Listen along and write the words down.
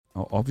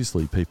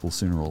obviously people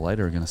sooner or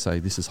later are going to say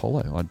this is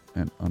hollow,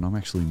 and I'm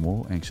actually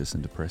more anxious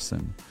and depressed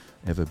than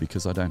ever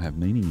because I don't have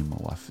meaning in my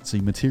life. See,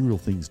 material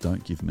things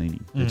don't give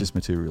meaning. They're just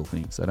material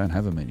things. They don't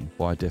have a meaning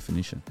by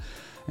definition.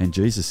 And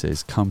Jesus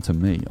says, come to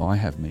me, I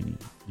have meaning,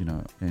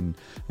 and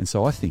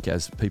so I think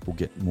as people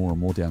get more and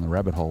more down the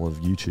rabbit hole of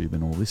YouTube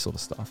and all this sort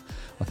of stuff,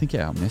 I think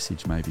our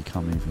message may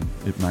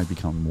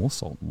become more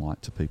salt and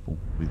light to people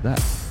with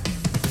that.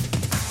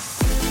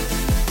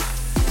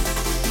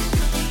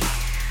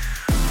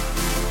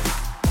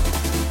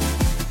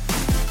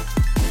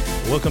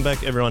 Welcome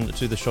back, everyone,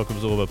 to the Shock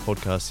Absorber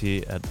podcast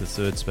here at the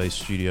Third Space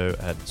Studio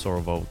at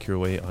Sorrel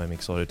Kirrawee. I'm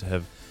excited to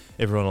have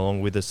everyone along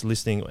with us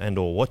listening and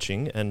or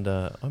watching, and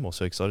I'm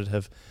also excited to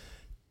have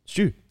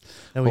Stu.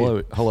 How are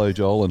you? Hello,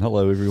 Joel, and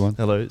hello, everyone.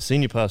 Hello,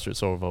 Senior Pastor at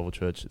Sorrel Revival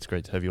Church. It's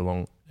great to have you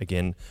along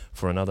again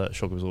for another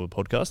Shock Absorber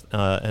podcast.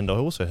 And I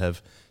also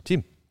have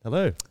Tim.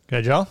 Hello.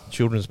 Okay, Joel.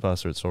 Children's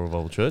Pastor at Sorrel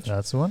Revival Church.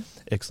 That's the one.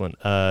 Excellent.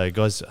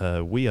 Guys,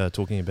 we are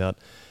talking about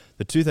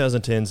the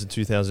 2010s and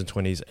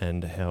 2020s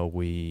and how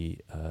we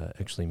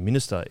actually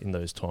minister in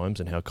those times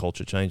and how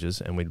culture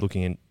changes, and we're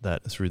looking at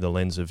that through the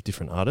lens of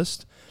different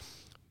artists,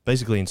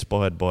 basically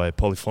inspired by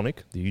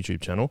Polyphonic, the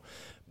YouTube channel,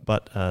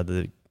 but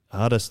the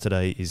artist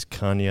today is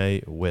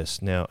Kanye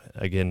West. Now,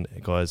 again,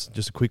 guys,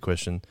 just a quick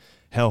question.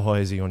 How high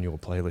is he on your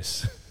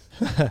playlist?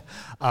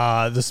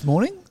 This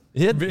morning?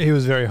 Yeah, he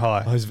was very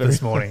high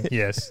this morning.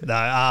 Yes. No.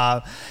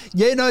 I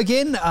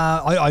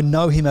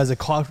know him as a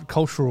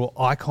cultural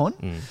icon.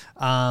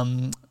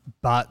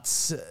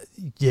 But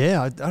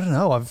I don't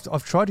know.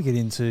 I've tried to get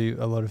into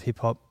a lot of hip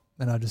hop,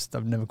 and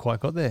I've never quite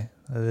got there.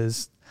 I'm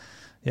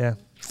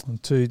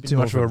too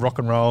much of a rock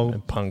and roll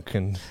and punk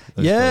and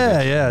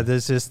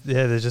There's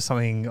just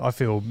something I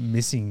feel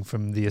missing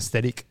from the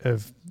aesthetic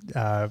of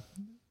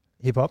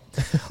hip hop.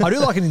 I do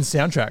like it in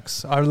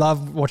soundtracks. I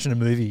love watching a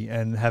movie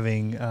and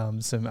having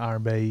some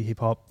R&B, hip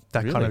hop,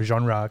 that kind of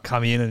genre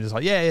come in and just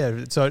like,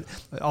 So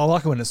I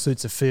like it when it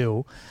suits a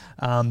feel,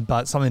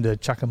 but something to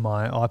chuck in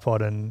my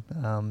iPod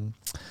and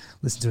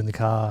listen to in the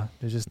car,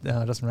 it just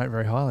doesn't rate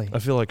very highly. I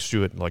feel like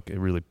Stuart, it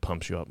really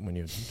pumps you up when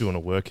you're doing a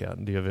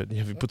workout. Do you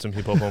ever put some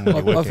hip hop on when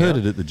you're working I've heard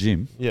out? it at the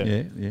gym. Yeah,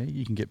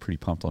 you can get pretty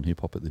pumped on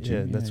hip hop at the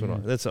gym. Yeah,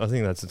 I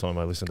think that's the time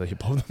I listen to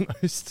hip hop the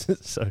most.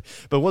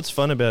 But what's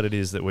fun about it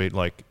is that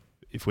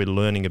if we're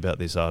learning about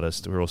this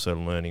artist, we're also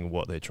learning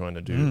what they're trying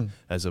to do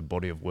as a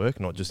body of work,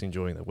 not just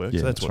enjoying their work.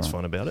 So that's what's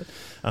fun about it.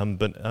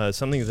 But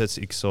something that's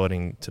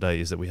exciting today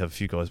is that we have a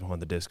few guys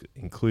behind the desk,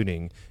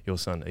 including your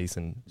son,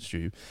 Ethan,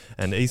 Stu.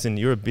 And Ethan,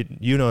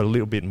 you know a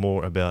little bit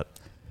more about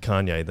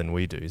Kanye than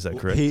we do. Is that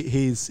correct?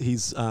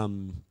 He's a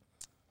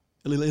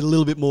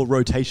little bit more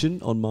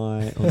rotation on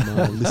my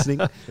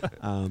listening.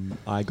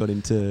 I got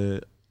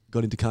into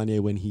Kanye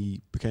when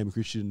he became a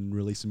Christian and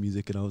released some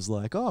music, and I was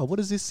like, oh, what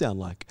does this sound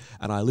like?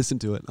 And I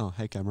listened to it. Oh,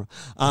 hey, camera.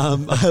 I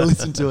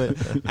listened to it,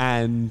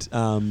 and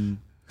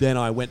then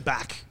I went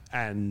back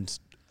and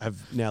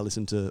have now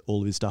listened to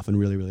all of his stuff and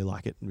really, really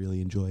like it and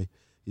really enjoy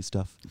his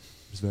stuff.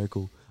 It's very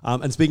cool.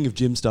 And speaking of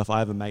gym stuff, I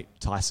have a mate,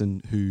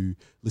 Tyson, who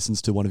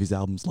listens to one of his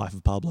albums, Life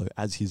of Pablo,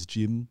 as his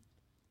gym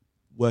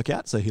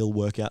workout. So he'll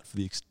work out for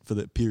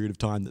the period of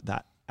time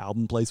that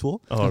album plays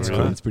for. Oh, it's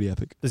really? Cool. It's pretty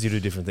epic. Does he do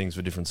different things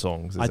for different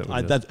songs?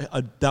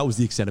 That was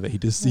the extent of it. He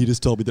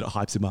just told me that it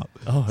hypes him up.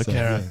 Oh,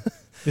 okay. So,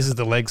 this is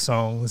the leg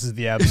song. This is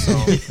the abs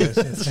song.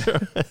 That's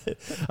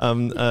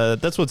right.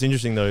 That's what's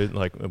interesting, though.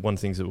 One of the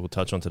things that we'll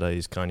touch on today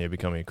is Kanye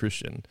becoming a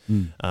Christian.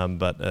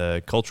 But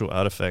a cultural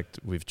artifact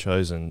we've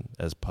chosen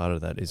as part of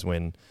that is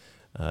when,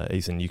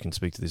 Ethan, you can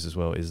speak to this as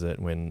well, is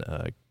that when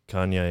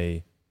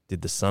Kanye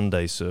did the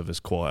Sunday service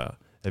choir.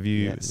 Have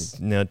you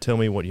now? Tell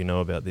me what you know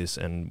about this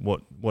and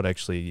what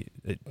actually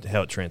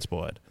how it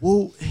transpired.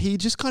 Well, he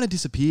just kind of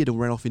disappeared and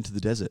ran off into the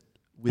desert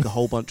with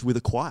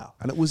a choir,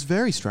 and it was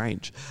very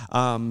strange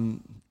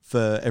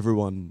for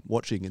everyone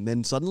watching. And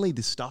then suddenly,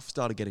 this stuff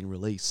started getting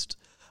released.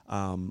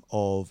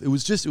 It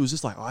was just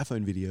like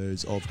iPhone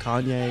videos of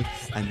Kanye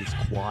and this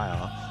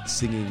choir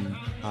singing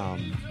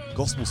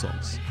gospel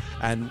songs.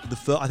 And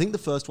I think the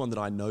first one that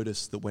I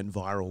noticed that went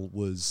viral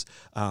was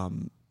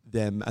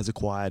them as a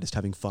choir just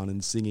having fun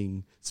and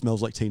singing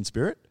Smells Like Teen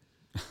Spirit.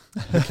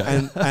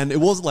 Okay. and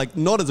it was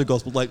not as a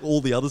gospel, like all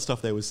the other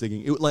stuff they were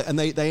singing. And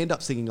they end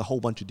up singing a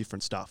whole bunch of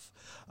different stuff.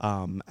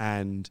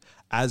 And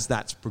as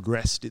that's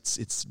progressed,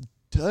 it's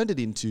turned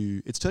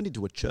into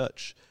a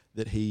church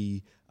that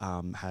he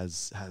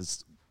has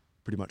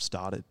pretty much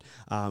started.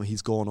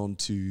 He's gone on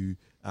to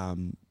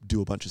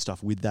do a bunch of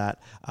stuff with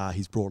that.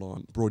 He's brought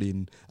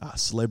in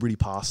celebrity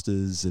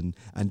pastors and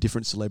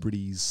different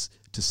celebrities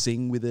to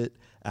sing with it.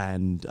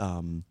 And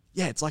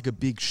it's like a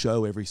big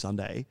show every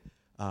Sunday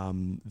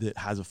that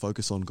has a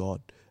focus on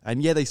God.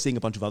 And they sing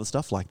a bunch of other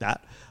stuff like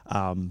that.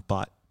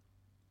 But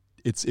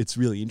it's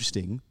really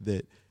interesting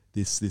that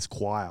this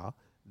choir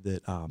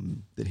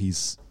that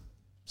he's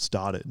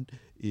started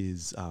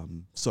is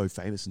so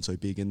famous and so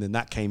big. And then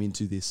that came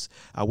into this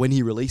when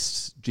he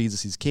released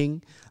Jesus is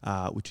King,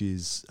 which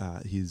is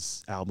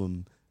his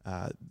album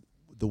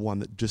the one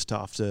that just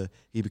after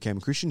he became a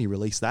Christian, he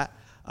released that.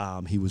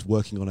 He was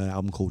working on an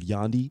album called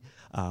Yandi,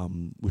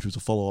 which was a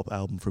follow-up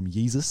album from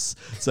Jesus.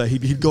 So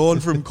he'd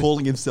gone from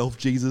calling himself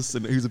Jesus,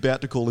 and he was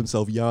about to call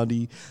himself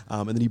Yandi,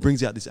 and then he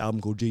brings out this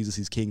album called Jesus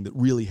is King that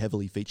really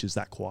heavily features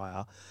that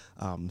choir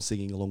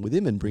singing along with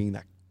him and bringing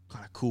that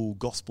kind of cool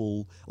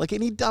gospel.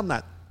 And he'd done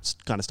that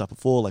kind of stuff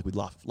before, like with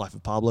Life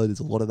of Pablo.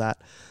 There's a lot of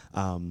that.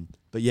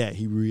 But yeah,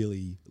 he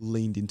really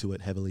leaned into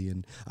it heavily.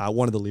 And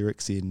one of the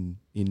lyrics in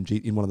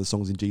one of the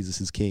songs in Jesus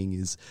is King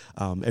is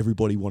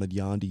everybody wanted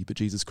Yandi, but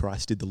Jesus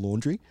Christ did the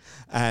laundry.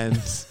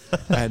 And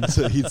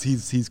so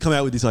he's come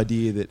out with this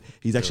idea that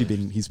he's actually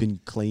been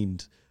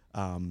cleaned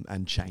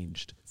and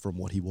changed from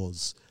what he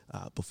was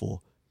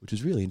before, which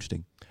is really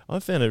interesting. I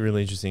found it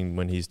really interesting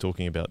when he's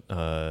talking about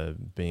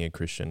being a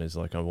Christian. Is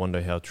I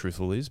wonder how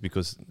truthful he is,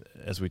 because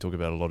as we talk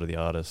about a lot of the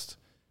artists,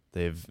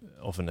 they've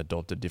often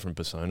adopted different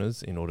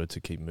personas in order to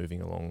keep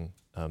moving along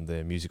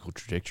their musical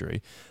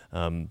trajectory.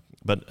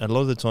 But a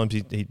lot of the times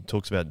he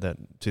talks about that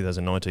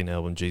 2019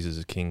 album, Jesus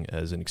is King,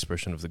 as an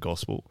expression of the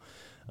gospel.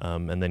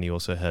 And then he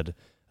also had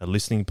a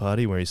listening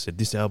party where he said,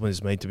 this album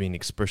is made to be an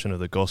expression of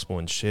the gospel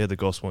and share the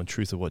gospel and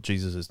truth of what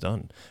Jesus has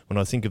done. When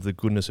I think of the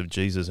goodness of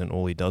Jesus and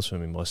all he does for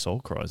me, my soul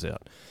cries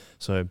out.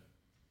 So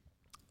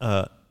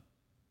I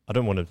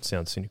don't want to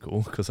sound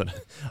cynical, because I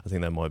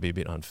think that might be a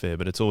bit unfair,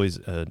 but it's always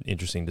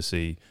interesting to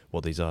see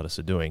what these artists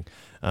are doing.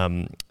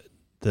 I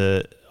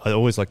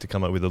always like to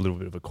come up with a little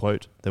bit of a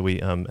quote that we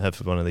have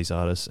for one of these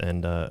artists,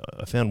 and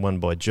I found one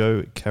by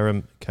Joe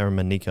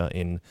Caramanica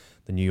in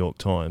the New York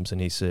Times, and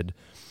he said,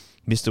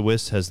 Mr.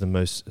 West has the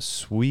most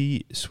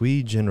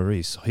sui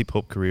generis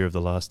hip-hop career of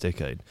the last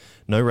decade.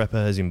 No rapper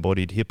has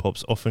embodied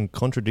hip-hop's often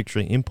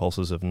contradictory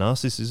impulses of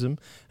narcissism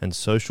and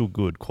social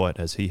good quite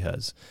as he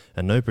has,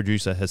 and no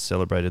producer has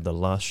celebrated the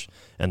lush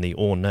and the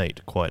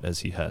ornate quite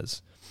as he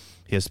has.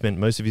 He has spent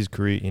most of his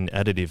career in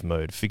additive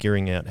mode,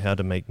 figuring out how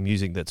to make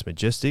music that's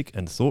majestic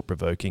and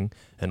thought-provoking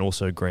and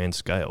also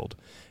grand-scaled.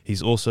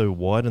 He's also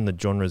widened the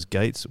genre's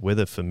gates,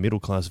 whether for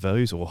middle-class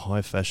values or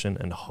high fashion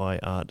and high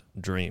art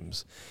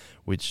dreams,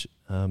 which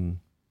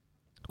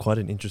quite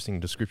an interesting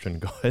description,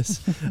 guys,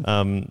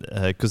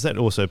 because that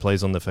also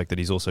plays on the fact that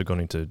he's also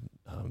gone into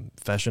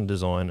fashion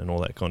design and all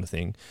that kind of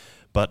thing.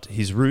 But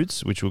his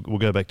roots, which we'll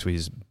go back to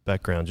his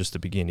background just to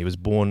begin. He was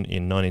born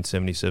in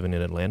 1977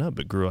 in Atlanta,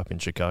 but grew up in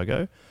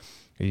Chicago.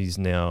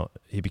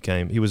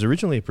 He was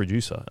originally a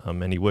producer,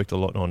 and he worked a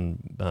lot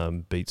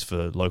on beats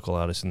for local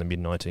artists in the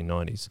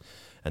mid-1990s.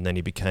 And then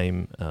he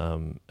became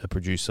a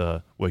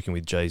producer working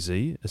with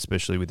Jay-Z,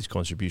 especially with his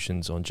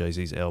contributions on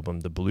Jay-Z's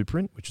album The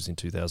Blueprint, which was in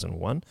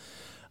 2001.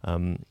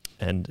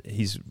 And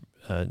he's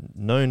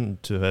known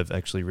to have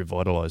actually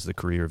revitalized the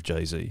career of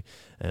Jay-Z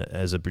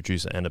as a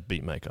producer and a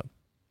beat maker.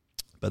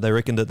 But they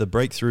reckon that the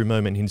breakthrough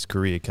moment in his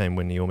career came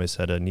when he almost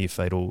had a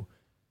near-fatal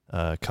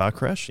car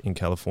crash in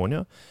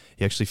California.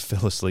 He actually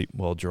fell asleep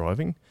while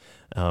driving,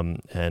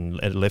 and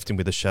it left him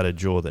with a shattered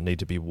jaw that needed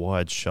to be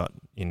wired shut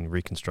in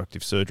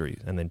reconstructive surgery.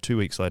 And then 2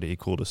 weeks later, he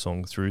called a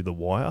song Through the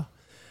Wire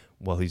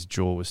while his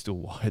jaw was still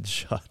wired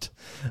shut,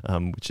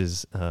 which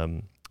is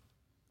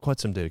quite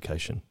some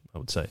dedication, I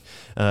would say.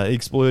 He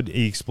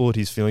explored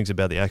his feelings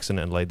about the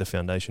accident and laid the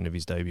foundation of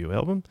his debut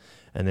album.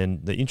 And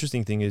then the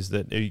interesting thing is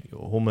that he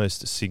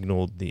almost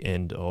signaled the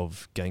end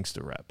of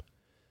gangster rap.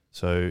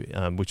 So,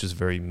 which is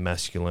very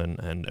masculine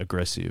and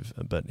aggressive,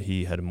 but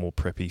he had a more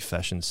preppy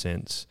fashion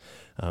sense.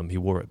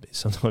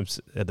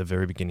 Sometimes at the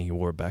very beginning, he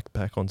wore a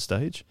backpack on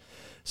stage.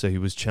 So he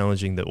was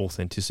challenging the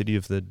authenticity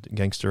of the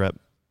gangster rap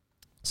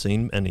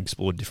scene and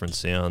explored different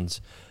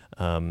sounds.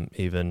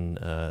 It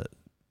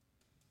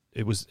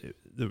was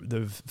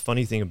the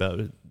funny thing about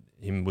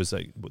him was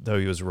that though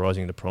he was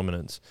rising to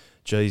prominence,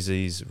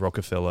 Jay-Z's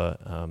Rockefeller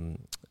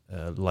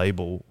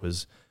label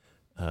was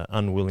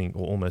unwilling,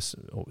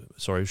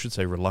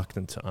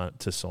 reluctant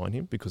to sign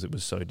him because it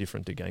was so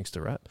different to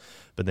gangster rap.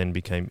 But then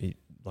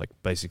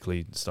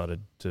basically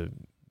started to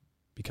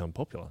become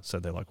popular. So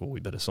they're like, well, we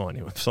better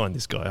sign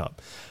this guy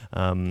up.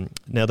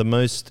 Now the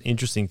most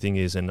interesting thing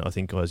is, and I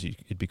think guys,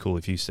 it'd be cool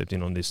if you stepped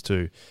in on this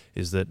too,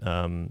 is that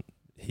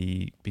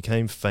he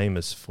became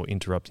famous for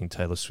interrupting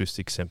Taylor Swift's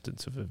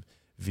acceptance of a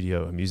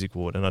music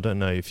award. And I don't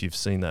know if you've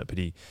seen that, but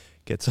he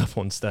gets up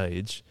on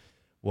stage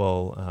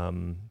while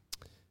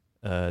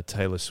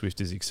Taylor Swift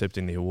is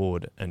accepting the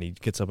award, and he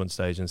gets up on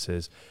stage and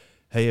says,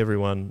 hey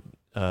everyone,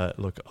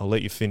 look, I'll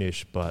let you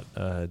finish, but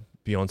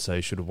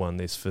Beyonce should have won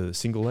this for the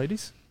Single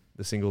Ladies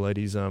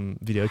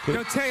video clip.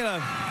 Yo,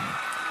 Taylor,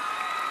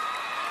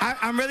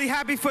 I'm really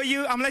happy for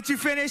you. I'm gonna let you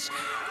finish,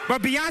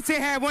 but Beyonce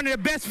had one of the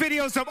best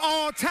videos of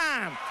all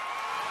time.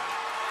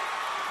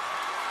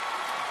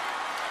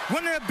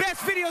 One of the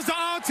best videos of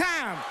all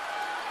time.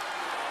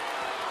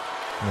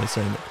 And they're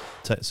saying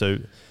that, so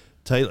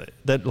Taylor,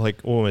 that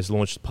almost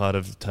launched part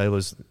of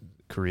Taylor's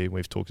career.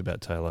 We've talked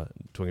about Taylor,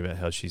 talking about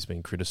how she's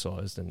been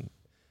criticised and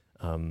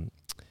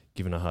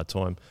given a hard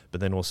time.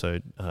 But then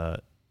also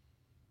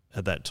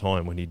at that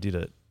time when he did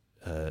it,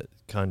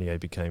 Kanye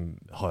became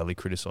highly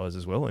criticised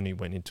as well, and he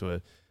went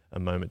into a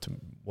moment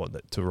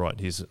to write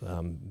his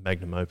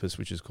magnum opus,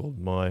 which is called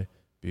My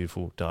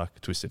beautiful,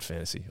 dark, twisted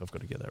fantasy. I've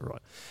got to get that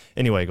right.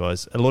 Anyway,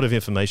 guys, a lot of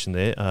information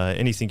there.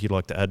 Anything you'd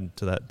like to add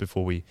to that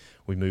before we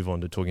move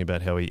on to talking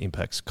about how he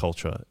impacts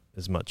culture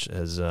as much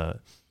as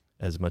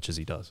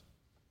he does?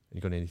 You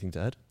got anything to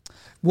add?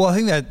 Well, I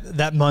think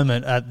that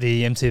moment at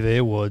the MTV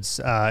Awards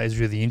is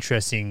really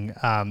interesting.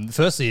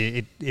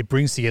 Firstly, it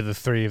brings together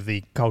three of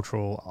the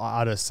cultural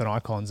artists and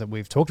icons that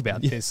we've talked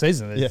about this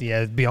season.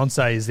 Yeah,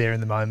 Beyonce is there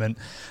in the moment,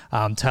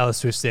 Taylor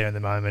Swift's there in the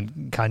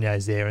moment, Kanye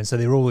is there, and so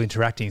they're all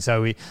interacting.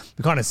 So we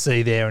kind of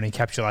see there an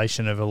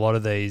encapsulation of a lot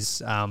of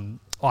these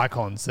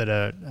icons that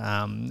are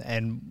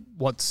and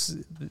what's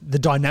the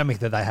dynamic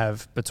that they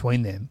have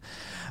between them.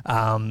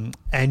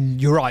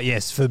 And you're right,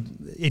 yes,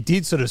 it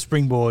did sort of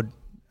springboard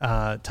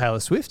Taylor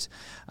Swift,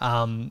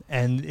 and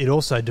it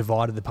also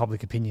divided the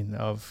public opinion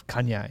of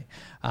Kanye.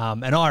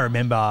 And I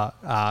remember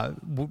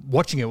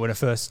watching it when it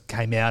first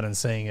came out and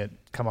seeing it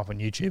come up on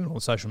YouTube and all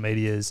social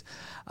medias.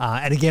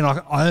 And again,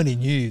 I only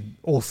knew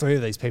all three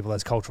of these people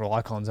as cultural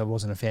icons. I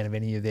wasn't a fan of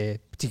any of their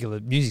particular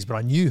musics, but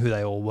I knew who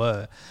they all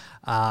were.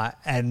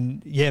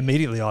 And yeah,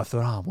 immediately I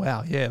thought, oh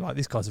wow, yeah, like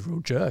this guy's a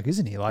real jerk,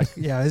 isn't he? Like,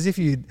 as if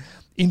you'd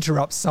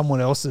interrupt someone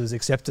else's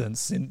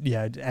acceptance,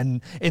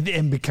 and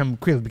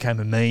quickly became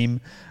a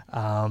meme,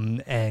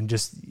 and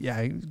just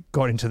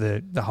got into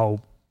the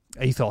whole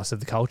ethos of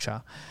the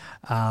culture.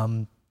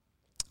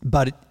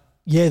 But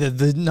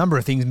the number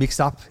of things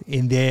mixed up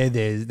in there.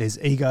 There's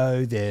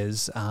ego.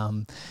 There's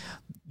we're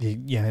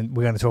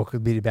going to talk a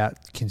bit about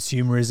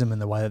consumerism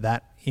and the way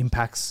that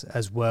impacts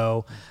as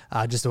well.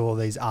 Just all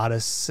these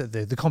artists,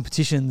 the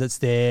competition that's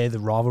there, the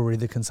rivalry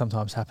that can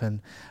sometimes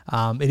happen.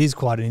 It is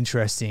quite an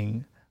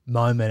interesting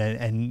moment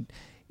and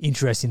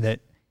interesting that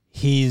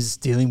he's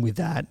dealing with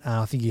that.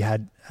 I think you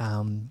had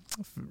some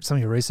of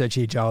your research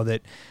here, Joel,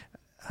 that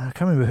I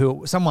can't remember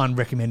who. Someone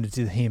recommended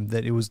to him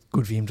that it was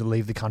good for him to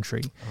leave the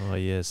country. Oh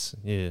yes,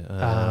 yeah.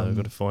 I've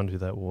got to find who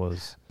that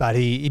was. But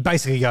he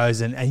basically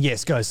goes and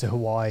goes to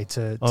Hawaii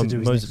to do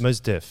his Mos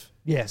Def.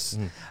 Yes,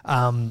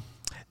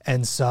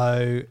 and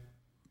so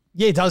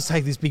it does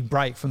take this big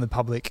break from the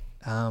public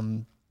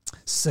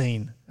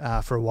scene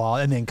for a while,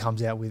 and then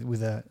comes out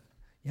with a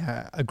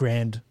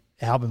grand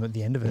album at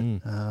the end of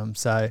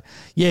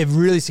it.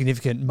 Really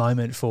significant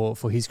moment for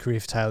his career,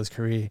 for Taylor's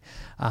career,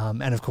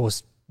 and of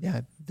course.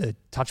 The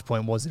touch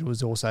point was that it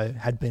was also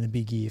had been a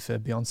big year for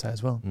Beyonce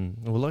as well.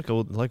 Well, like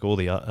all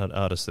the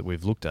artists that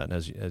we've looked at,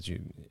 as you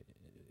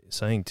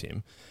saying,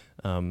 Tim,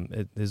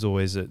 there's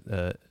always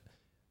the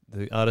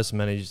artists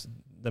manage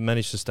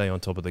to stay on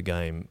top of the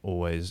game,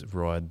 always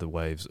ride the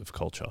waves of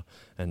culture,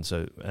 and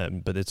so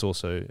but it's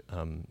also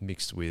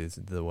mixed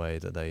with the way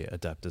that they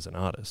adapt as an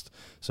artist.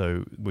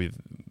 So with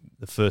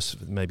the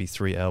first maybe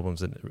 3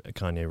 albums that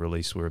Kanye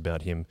released were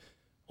about him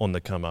on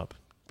the come up,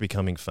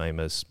 becoming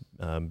famous,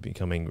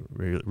 becoming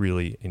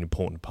really an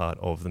important part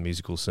of the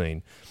musical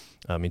scene.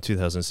 In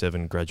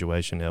 2007,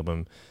 Graduation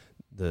album,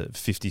 the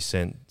 50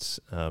 Cent's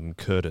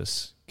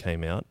Curtis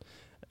came out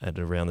at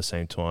around the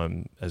same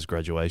time as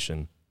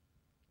Graduation.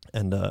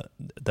 And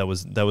that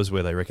was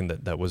where they reckoned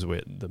that was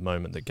where the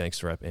moment that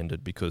gangster rap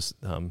ended, because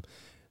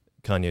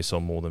Kanye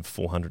sold more than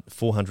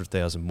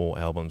 400,000 more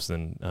albums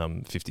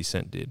than 50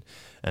 Cent did.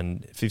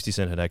 And 50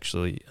 Cent had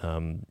actually...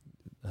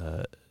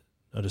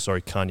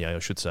 Kanye, I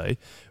should say,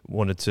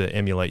 wanted to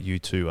emulate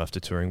U2 after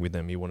touring with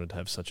them. He wanted to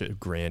have such a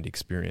grand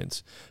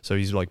experience. So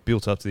he's like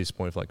built up to this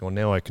point of like, oh,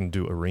 now I can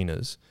do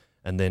arenas.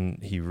 And then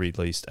he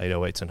released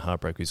 808s and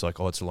Heartbreak. He's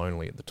like, oh, it's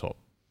lonely at the top.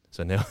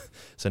 So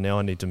now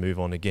I need to move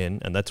on again.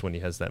 And that's when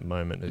he has that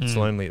moment. It's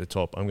lonely at the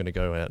top. I'm going to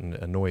go out and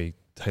annoy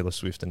Taylor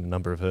Swift and a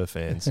number of her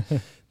fans.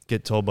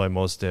 Get told by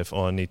Mos Def,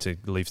 oh, I need to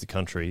leave the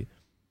country.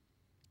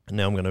 And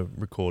now I'm going to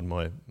record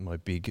my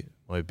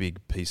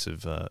big piece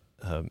of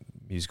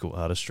musical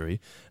artistry,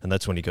 and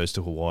that's when he goes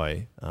to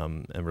Hawaii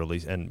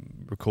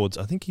and records.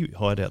 I think he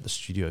hired out the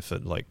studio for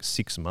like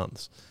 6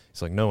 months.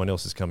 It's like no one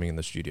else is coming in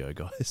the studio,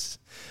 guys,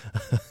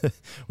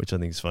 which I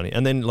think is funny.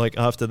 And then like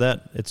after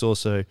that, it's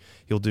also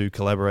he'll do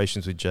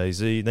collaborations with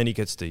Jay-Z. Then he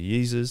gets to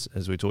Yeezus,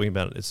 as we're talking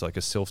about. It's like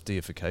a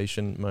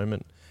self-deification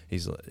moment.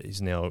 He's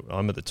now,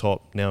 I'm at the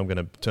top. Now I'm going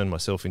to turn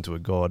myself into a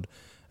god.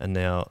 And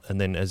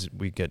then as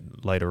we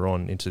get later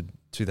on into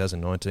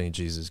 2019,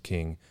 Jesus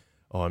King,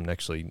 I'm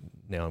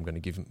going to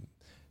give him.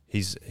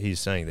 He's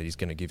saying that he's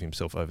going to give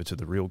himself over to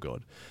the real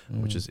God,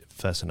 which is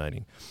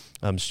fascinating.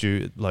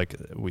 Stu, like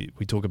we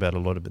talk about a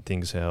lot of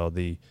things, how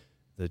the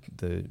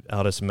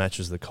artist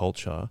matches the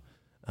culture,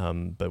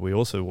 but we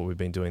also, what we've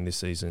been doing this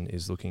season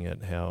is looking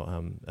at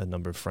how a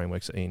number of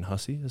frameworks that Ian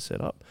Hussey has set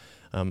up.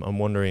 I'm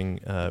wondering,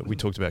 we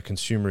talked about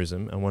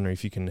consumerism. I'm wondering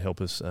if you can help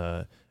us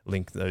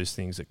link those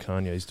things that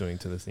Kanye is doing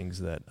to the things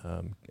that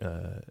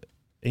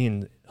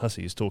Ian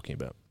Hussey is talking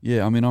about.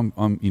 Yeah, I mean,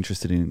 I'm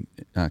interested in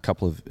a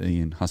couple of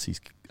Ian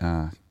Hussey's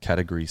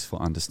categories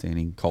for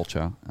understanding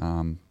culture.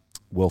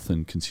 Wealth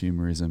and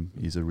consumerism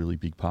is a really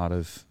big part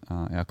of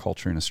our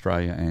culture in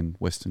Australia and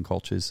Western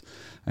cultures,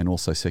 and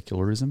also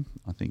secularism.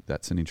 I think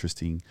that's an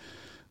interesting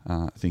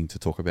thing to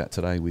talk about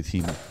today, with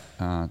him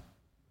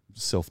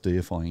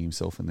self-deifying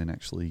himself and then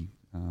actually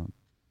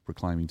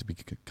proclaiming to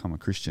become a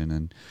Christian.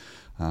 And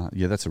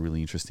that's a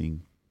really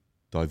interesting,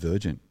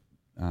 divergent,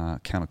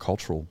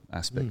 countercultural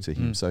aspect to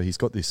him. So he's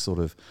got this sort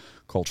of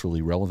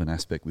culturally relevant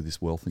aspect with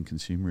this wealth and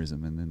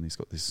consumerism, and then he's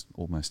got this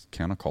almost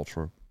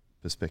countercultural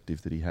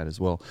perspective that he had as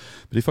well.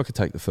 But if I could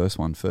take the first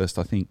one first,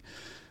 I think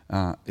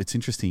it's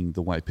interesting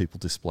the way people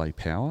display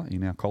power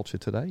in our culture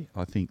today.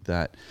 I think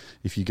that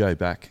if you go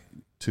back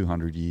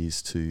 200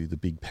 years to the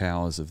big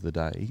powers of the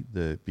day,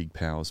 the big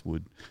powers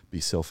would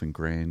be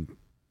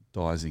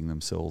self-aggrandizing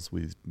themselves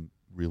with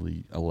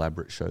really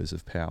elaborate shows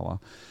of power.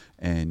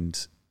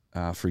 And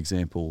for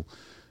example,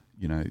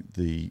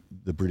 the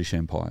British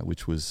Empire,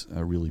 which was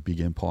a really big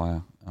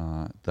empire,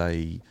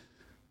 they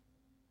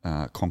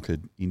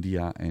conquered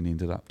India and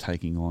ended up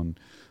taking on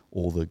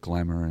all the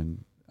glamour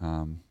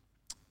and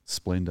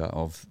splendour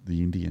of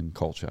the Indian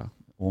culture,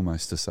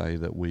 almost to say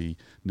that we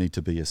need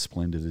to be as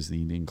splendid as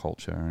the Indian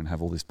culture and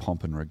have all this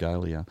pomp and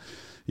regalia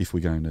if we're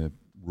going to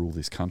rule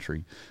this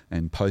country.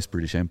 And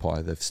post-British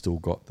Empire, they've still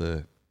got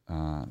the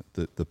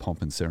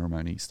pomp and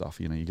ceremony stuff.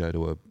 You go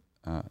to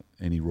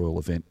any royal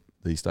event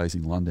these days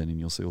in London and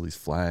you'll see all these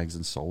flags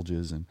and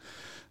soldiers and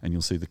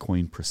you'll see the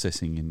Queen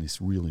processing in this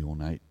really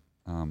ornate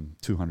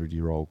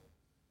 200-year-old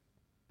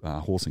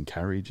horse and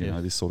carriage,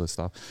 this sort of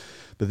stuff.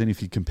 But then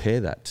if you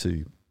compare that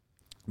to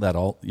that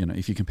old,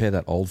 if you compare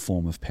that old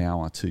form of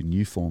power to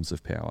new forms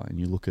of power, and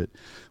you look at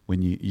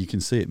when you can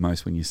see it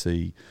most when you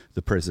see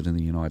the President of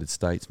the United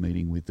States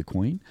meeting with the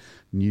Queen,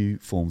 new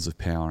forms of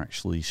power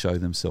actually show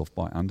themselves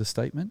by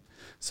understatement.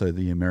 So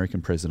the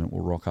American president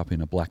will rock up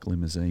in a black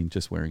limousine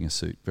just wearing a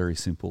suit, very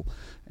simple,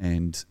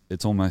 and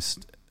it's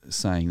almost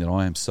saying that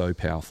I am so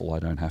powerful I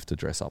don't have to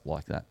dress up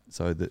like that.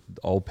 So the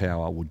old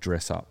power would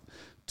dress up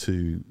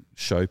to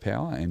show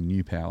power, and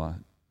new power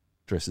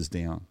dresses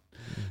down.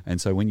 And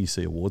so when you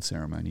see award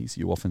ceremonies,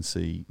 you often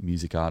see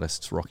music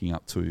artists rocking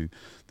up to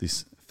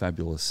this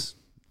fabulous,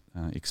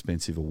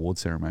 expensive award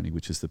ceremony,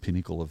 which is the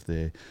pinnacle of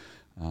their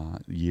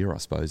year, I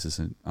suppose, as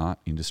an art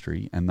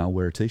industry, and they'll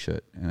wear a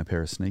T-shirt and a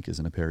pair of sneakers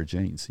and a pair of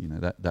jeans.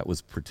 That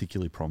was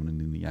particularly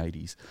prominent in the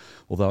 80s.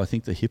 Although I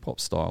think the hip-hop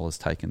style has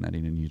taken that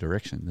in a new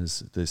direction.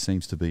 There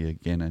seems to be,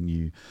 again, a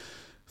new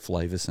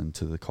flavoursome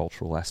to the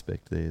cultural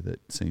aspect there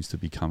that seems to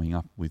be coming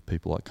up with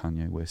people like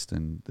Kanye West,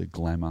 and the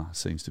glamour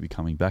seems to be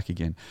coming back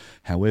again.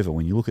 However,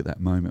 when you look at that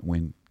moment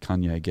when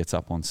Kanye gets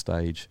up on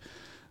stage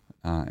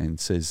and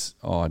says,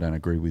 I don't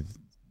agree with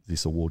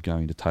this award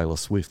going to Taylor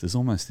Swift, there's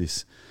almost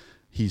this,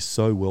 he's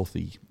so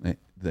wealthy,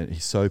 that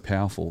he's so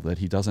powerful that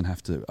he doesn't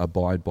have to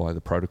abide by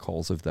the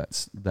protocols of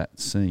that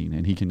scene,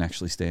 and he can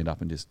actually stand up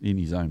and just, in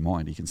his own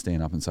mind, he can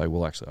stand up and say,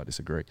 well, actually, I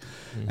disagree.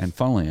 And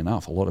funnily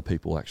enough, a lot of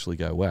people actually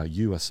go, wow,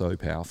 you are so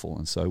powerful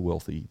and so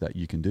wealthy that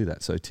you can do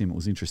that. So, Tim, it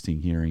was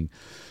interesting hearing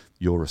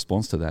your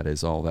response to that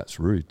as, oh, that's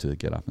rude to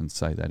get up and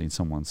say that in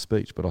someone's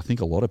speech. But I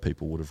think a lot of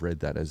people would have read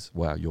that as,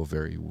 wow, you're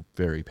very,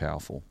 very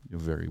powerful. You're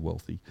very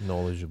wealthy.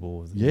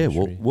 Knowledgeable of the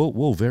industry. industry.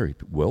 Well, very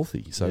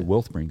wealthy. So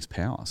wealth brings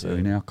power. So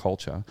in our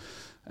culture,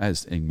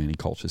 as in many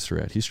cultures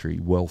throughout history,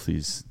 wealth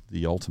is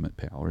the ultimate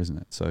power, isn't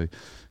it? So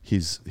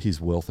his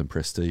wealth and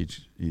prestige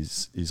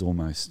is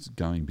almost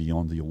going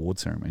beyond the award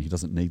ceremony. He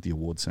doesn't need the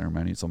award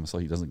ceremony. It's almost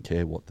like he doesn't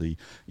care what the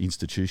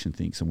institution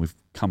thinks. And we've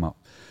come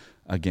up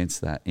against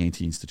that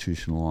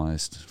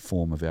anti-institutionalised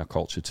form of our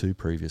culture too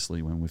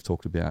previously, when we've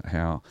talked about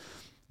how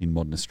in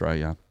modern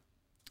Australia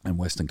and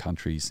Western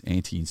countries,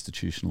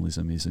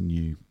 anti-institutionalism is a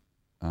new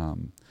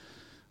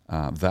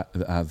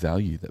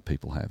value that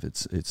people have.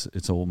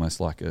 It's almost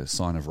like a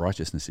sign of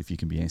righteousness if you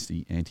can be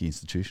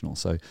anti-institutional.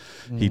 So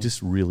he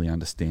just really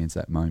understands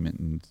that moment,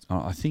 and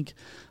I think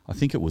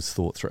it was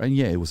thought through. And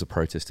it was a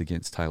protest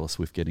against Taylor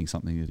Swift getting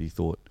something that he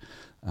thought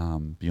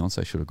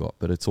Beyonce should have got,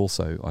 but it's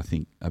also, I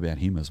think, about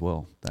him as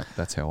well.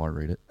 That's how I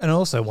read it. And I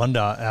also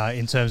wonder,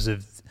 in terms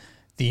of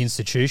the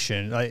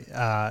institution,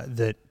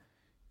 that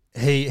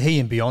he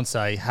and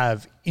Beyonce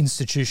have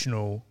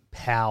institutional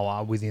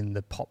power within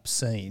the pop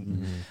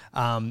scene,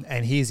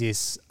 and here's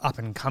this up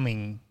and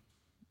coming,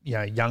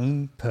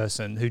 young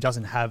person who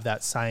doesn't have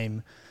that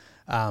same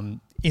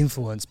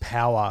influence,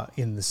 power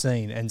in the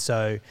scene, and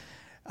so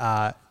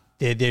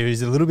there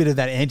is a little bit of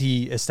that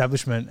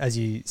anti-establishment, as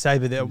you say,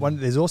 but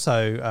there's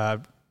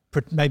also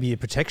maybe a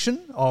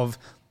protection of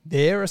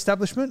their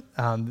establishment,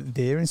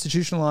 their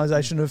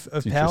institutionalization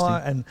of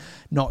power, and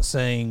not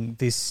seeing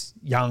this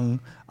young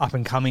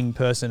up-and-coming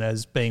person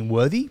as being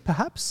worthy,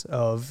 perhaps,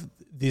 of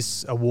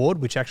this award,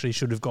 which actually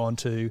should have gone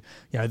to,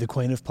 the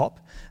Queen of Pop,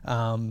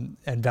 and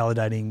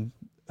validating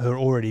her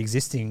already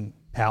existing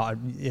power.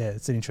 Yeah,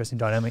 it's an interesting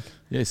dynamic.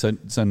 Yeah,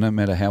 so no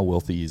matter how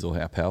wealthy he is or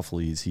how powerful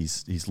he is,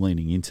 he's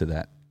leaning into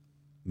that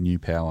new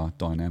power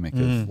dynamic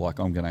of, like,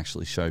 I'm going to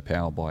actually show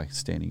power by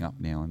standing up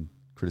now and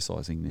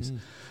criticising this.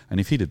 And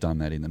if he'd have done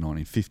that in the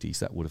 1950s,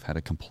 that would have had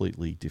a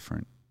completely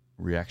different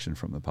reaction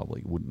from the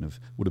public. It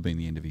would have been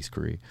the end of his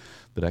career.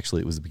 But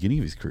actually it was the beginning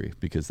of his career,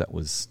 because that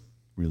was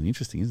really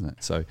interesting, isn't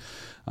it? So,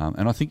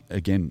 and I think,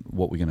 again,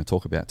 what we're going to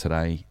talk about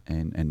today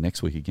and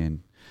next week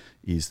again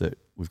is that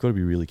we've got to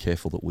be really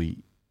careful that we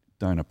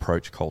don't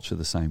approach culture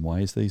the same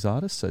way as these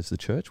artists, as the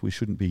church. We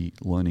shouldn't be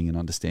learning and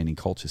understanding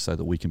culture so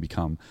that we can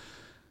become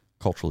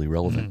culturally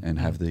relevant and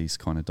have these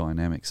kind of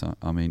dynamics.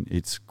 I mean,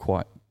 it's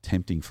quite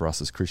tempting for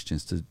us as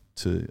Christians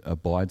to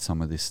abide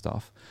some of this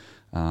stuff.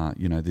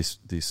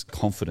 This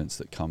confidence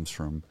that comes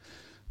from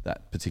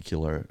that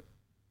particular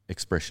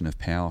expression of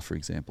power, for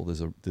example.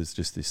 There's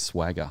just this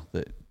swagger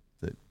that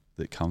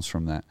comes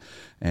from that.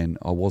 And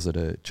I was at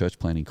a church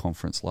planting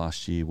conference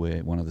last year where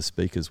one of the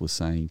speakers was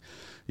saying,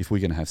 if we're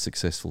going to have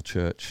successful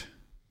church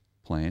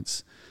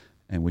plants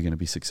and we're going to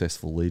be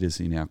successful leaders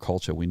in our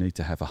culture, we need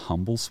to have a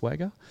humble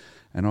swagger.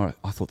 And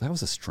I thought that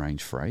was a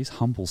strange phrase,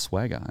 humble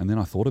swagger. And then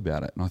I thought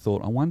about it and I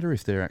thought, I wonder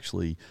if they're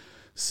actually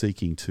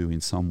seeking to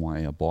in some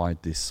way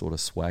abide this sort of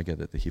swagger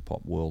that the hip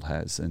hop world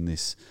has, and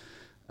this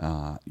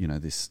I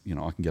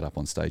can get up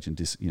on stage and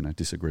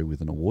disagree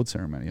with an award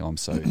ceremony.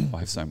 I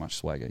have so much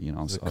swagger,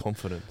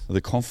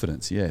 the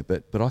confidence, yeah.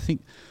 But I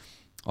think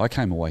I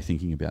came away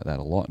thinking about that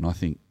a lot, and I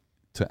think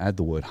to add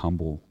the word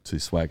humble to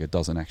swagger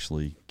doesn't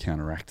actually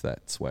counteract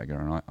that swagger.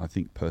 And I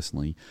think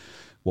personally,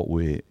 what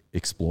we're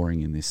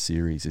exploring in this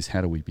series is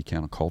how do we be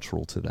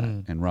countercultural to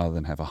that, and rather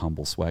than have a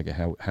humble swagger,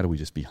 how do we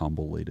just be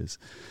humble leaders?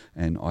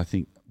 And I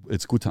think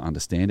it's good to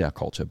understand our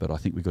culture, but I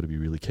think we've got to be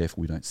really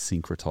careful we don't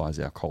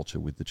syncretize our culture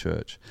with the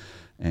church.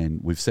 And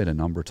we've said a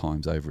number of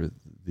times over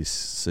this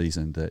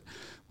season that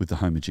with the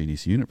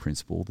homogeneous unit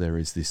principle, there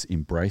is this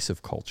embrace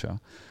of culture,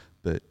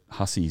 but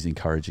Hussey is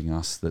encouraging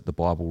us that the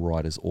Bible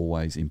writers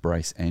always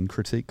embrace and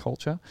critique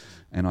culture.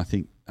 And I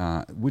think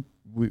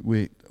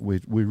we're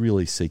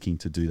really seeking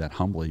to do that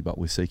humbly, but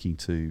we're seeking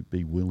to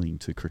be willing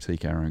to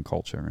critique our own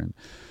culture and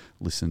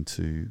listen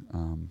to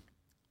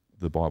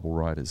the Bible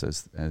writers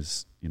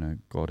as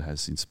God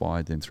has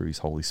inspired them through His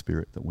Holy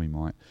Spirit, that we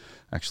might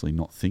actually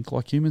not think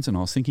like humans. And I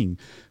was thinking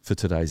for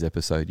today's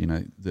episode,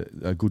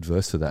 a good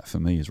verse for that for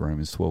me is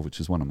Romans 12, which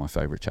is one of my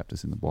favourite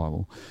chapters in the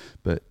Bible.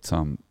 But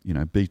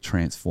be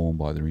transformed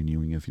by the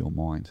renewing of your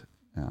mind,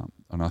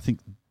 and I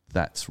think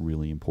that's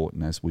really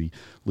important as we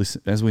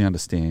listen, as we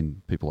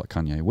understand people like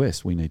Kanye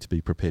West. We need to be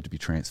prepared to be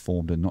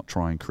transformed and not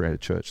try and create a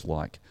church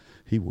like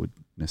he would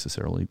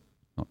necessarily.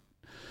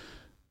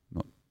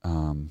 Not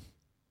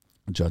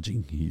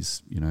judging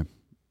his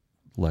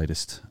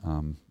latest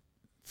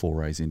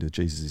forays into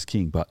Jesus is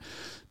King, but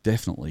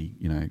definitely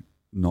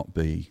not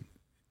be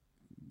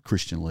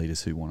Christian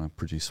leaders who want to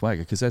produce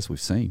swagger, because as we've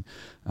seen,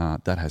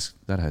 that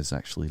has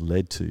actually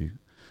led to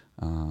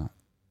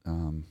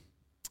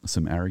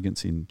some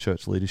arrogance in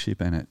church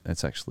leadership, and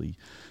it's actually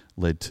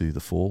led to the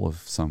fall of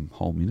some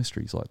whole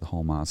ministries, like the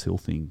whole Mars Hill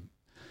thing.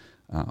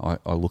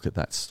 I look at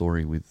that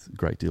story with a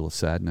great deal of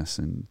sadness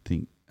and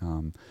think,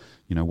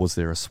 was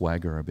there a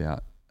swagger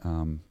about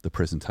the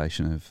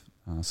presentation of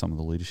some of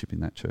the leadership in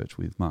that church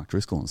with Mark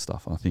Driscoll and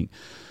stuff? I think,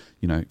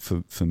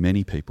 for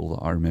many people,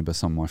 I remember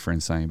some of my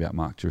friends saying about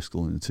Mark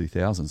Driscoll in the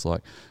 2000s,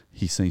 like,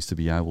 he seems to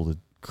be able to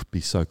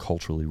be so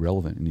culturally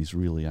relevant and he's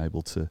really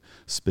able to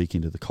speak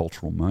into the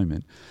cultural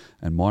moment.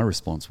 And my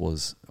response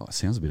was, it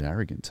sounds a bit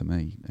arrogant to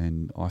me.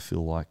 And I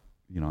feel like,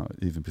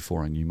 even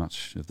before I knew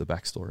much of the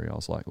backstory, I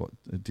was like,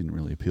 it didn't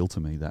really appeal to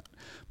me, that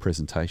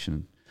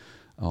presentation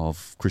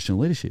of Christian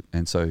leadership.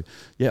 And so,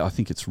 I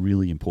think it's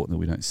really important that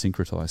we don't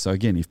syncretize. So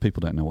again, if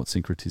people don't know what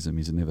syncretism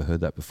is and never heard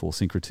that before,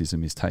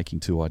 syncretism is taking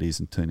two ideas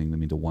and turning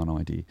them into one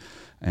idea.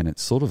 And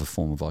it's sort of a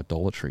form of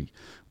idolatry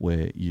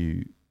where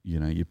you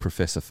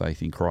profess a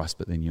faith in Christ,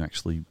 but then you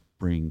actually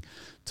bring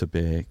to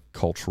bear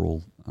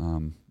cultural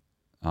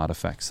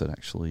artifacts that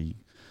actually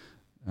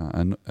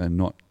are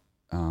not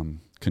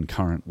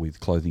concurrent with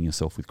clothing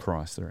yourself with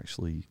Christ. They're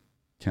actually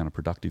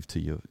counterproductive to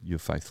your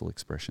faithful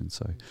expression.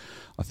 So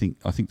I think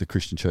the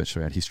Christian church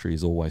throughout history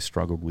has always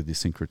struggled with this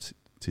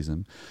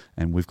syncretism,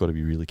 and we've got to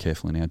be really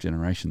careful in our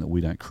generation that we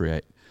don't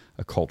create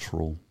a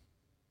cultural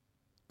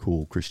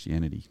cool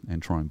Christianity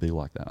and try and be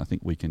like that. I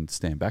think we can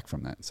stand back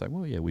from that and say,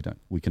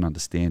 we can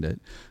understand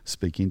it,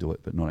 speak into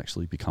it, but not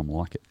actually become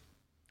like it.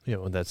 Yeah,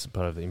 well, that's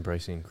part of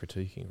embracing and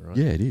critiquing, right?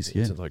 Yeah, it is.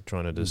 Yeah, it's like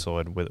trying to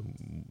decide what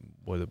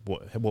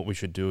we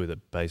should do with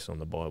it based on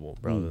the Bible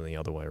rather than the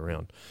other way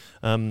around.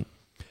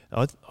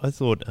 I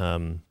thought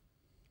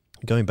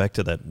going back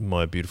to that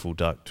My Beautiful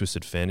Dark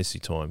Twisted Fantasy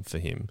time for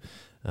him,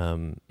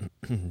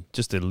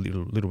 just a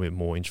little bit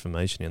more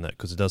information in that,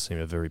 because it does seem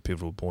a very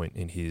pivotal point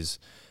in his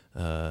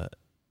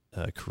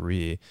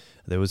career.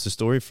 There was a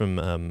story from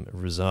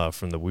Razar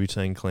from the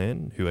Wu-Tang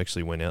Clan, who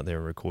actually went out there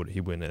and recorded.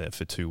 He went out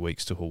for 2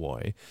 weeks to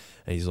Hawaii,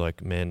 and he's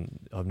like, man,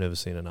 I've never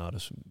seen an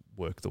artist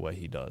work the way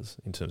he does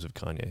in terms of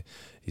Kanye.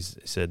 He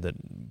said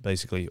that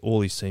basically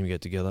all his team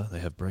get together, they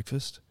have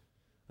breakfast,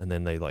 and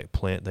then they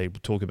they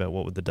talk about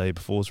what the day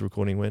before's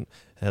recording went,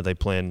 how they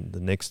plan the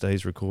next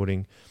day's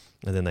recording,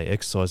 and then they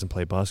exercise and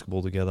play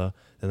basketball together,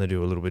 and they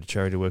do a little bit of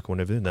charity work or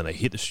whatever, and then they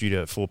hit the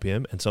studio at 4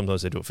 p.m, and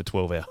sometimes they do it for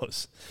 12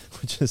 hours,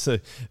 which is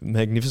a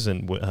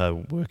magnificent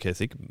work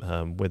ethic,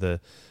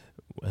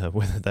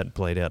 whether that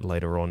played out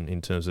later on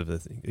in terms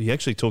of he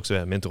actually talks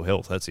about mental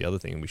health. That's the other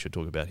thing we should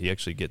talk about. He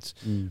actually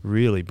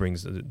really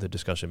brings the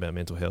discussion about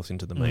mental health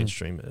into the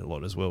mainstream a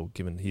lot as well,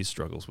 given his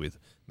struggles with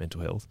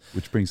mental health.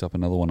 Which brings up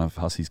another one of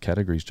Hussey's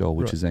categories, Joel,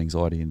 which is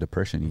anxiety and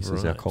depression. He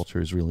says our culture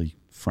is really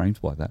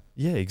framed by that.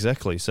 Yeah,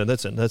 exactly. So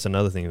that's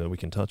another thing that we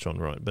can touch on,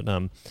 right? But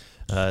can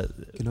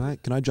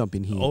I jump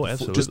in here? Oh,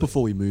 absolutely. Just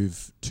before we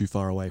move too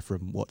far away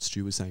from what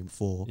Stu was saying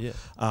before,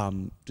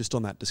 just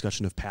on that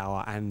discussion of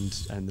power and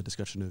the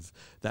discussion of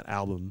that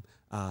album,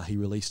 he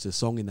released a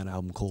song in that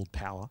album called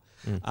Power,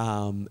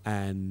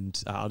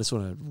 and I just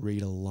want to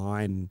read a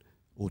line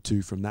or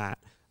two from that.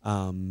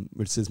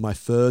 Which says, "My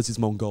furs is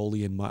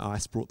Mongolian, my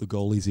ice brought the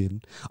goalies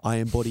in. I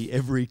embody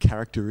every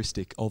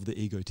characteristic of the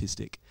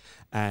egotistic."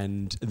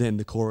 And then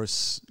the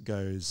chorus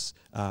goes,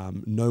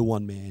 "No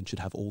one man should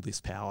have all this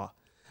power."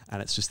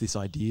 And it's just this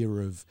idea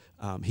of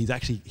he's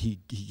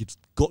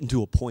gotten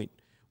to a point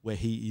where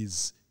he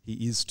is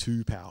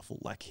too powerful.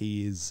 Like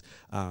he is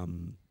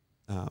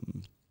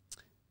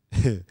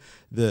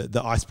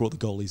the ice brought the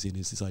goalies in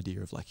is this idea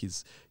of like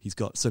he's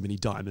got so many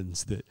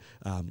diamonds that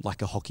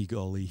like a hockey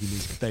goalie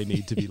they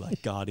need to be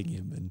like guarding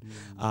him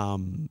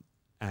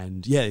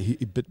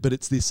but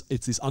it's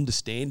this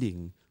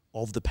understanding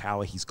of the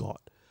power he's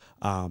got,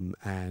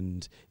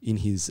 and in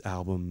his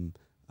album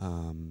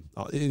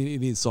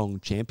in his song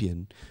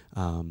Champion,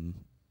 I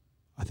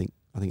think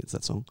it's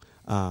that song,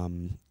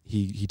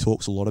 he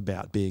talks a lot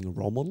about being a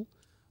role model,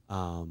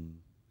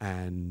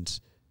 and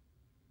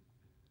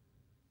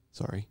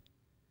sorry.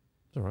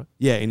 It's all right.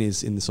 Yeah, in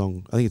the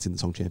song, I think it's in the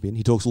song Champion,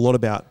 he talks a lot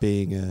about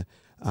being a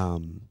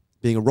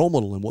role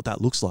model and what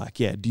that looks like.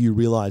 Yeah, do you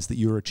realize that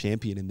you're a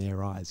champion in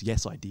their eyes?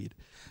 Yes, I did.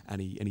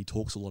 And he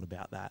talks a lot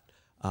about that.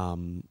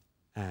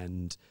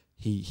 And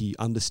he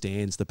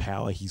understands the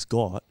power he's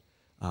got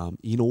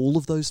in all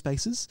of those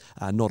spaces,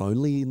 not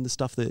only in the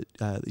stuff that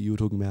you were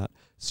talking about,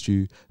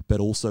 Stu, but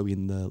also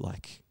in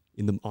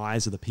the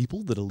eyes of the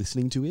people that are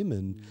listening to him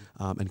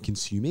and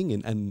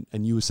consuming.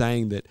 And you were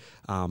saying that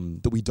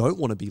that we don't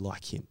want to be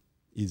like him.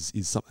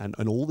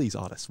 And all these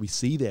artists, we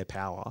see their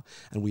power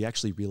and we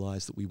actually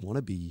realize that we want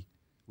to be,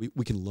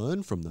 we can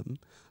learn from them,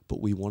 but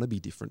we want to be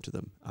different to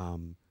them.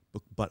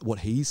 But what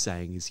he's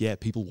saying is,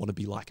 people want to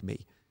be like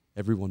me.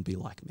 Everyone be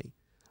like me.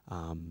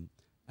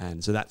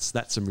 And so that's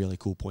some really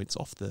cool points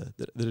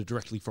that are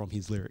directly from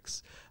his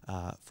lyrics,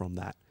 from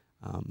that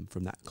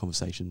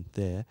conversation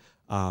there.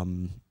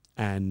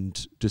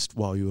 And just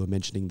while you were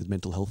mentioning the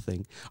mental health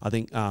thing, I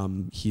think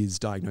his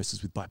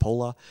diagnosis with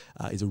bipolar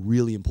is a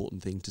really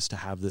important thing just to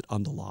have that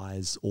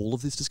underlies all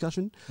of this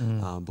discussion.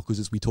 Because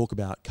as we talk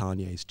about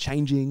Kanye's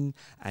changing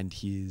and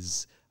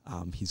his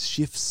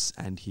shifts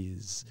and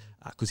his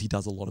because he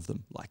does a lot of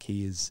them, like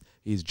he is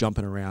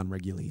jumping around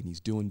regularly and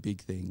he's doing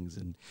big things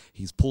and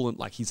he's pulling,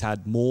 like he's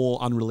had more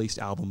unreleased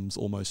albums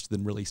almost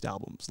than released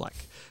albums, like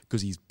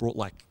because he's brought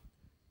like.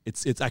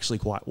 It's actually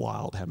quite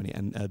wild how many.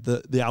 And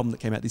the album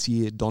that came out this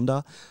year,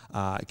 Donda,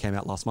 it came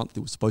out last month. It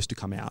was supposed to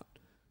come out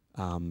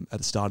at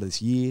the start of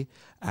this year,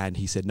 and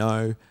he said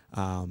no.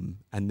 And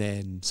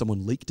then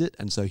someone leaked it,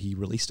 and so he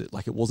released it.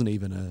 Like it wasn't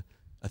even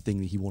a thing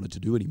that he wanted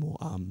to do anymore.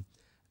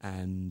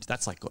 And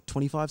that's like got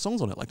 25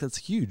 songs on it. Like that's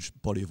a huge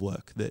body of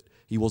work that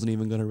he wasn't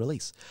even going to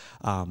release.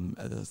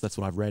 That's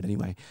what I've read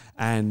anyway.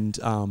 And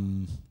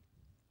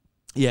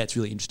it's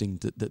really interesting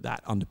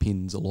that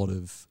underpins a lot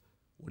of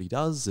what he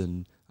does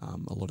and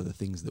a lot of the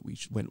things that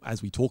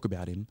as we talk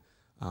about him,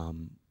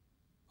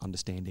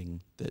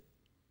 understanding that,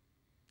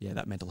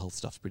 that mental health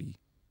stuff's pretty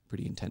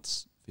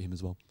intense for him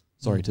as well.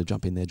 Sorry to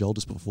jump in there, Joel,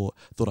 just before.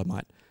 Thought I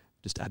might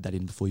just add that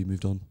in before you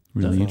moved on.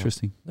 Really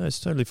interesting. No, it's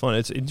totally fine.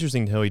 It's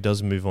interesting how he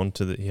does move on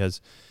to he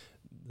has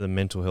the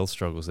mental health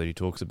struggles that he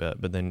talks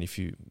about, but then if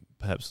you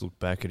perhaps look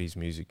back at his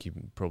music, you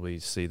probably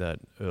see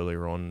that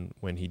earlier on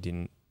when he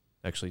didn't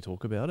actually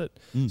talk about it.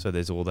 So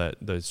there's all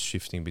those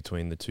shifting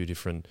between the two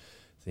different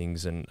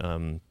things, and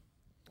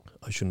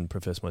I shouldn't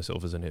profess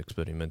myself as an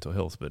expert in mental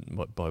health, but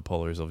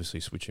bipolar is obviously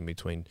switching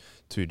between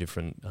two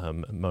different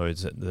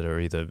modes that are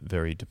either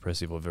very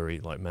depressive or very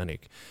like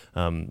manic.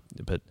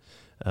 But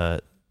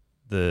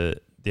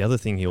the other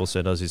thing he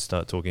also does is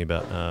start talking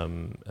about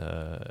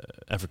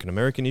African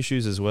American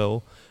issues as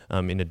well,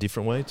 in a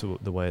different way to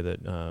the way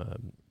that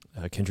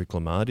Kendrick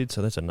Lamar did.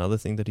 So that's another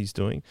thing that he's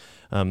doing.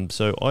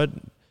 So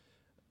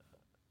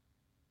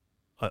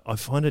I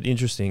find it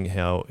interesting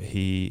how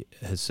he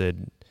has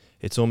said.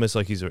 It's almost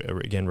like he's,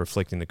 again,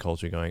 reflecting the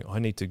culture going, I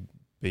need to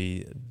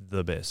be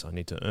the best. I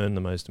need to earn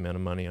the most amount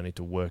of money. I need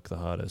to work the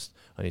hardest.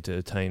 I need to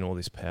attain all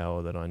this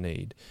power that I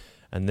need.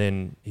 And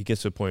then he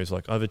gets to a point where it's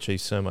like, I've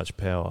achieved so much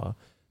power,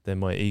 then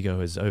my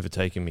ego has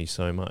overtaken me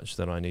so much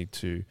that I need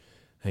to,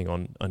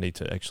 I need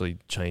to actually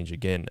change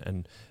again.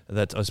 And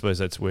I suppose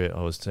that's where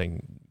I was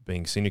saying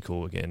being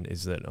cynical again,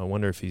 is that I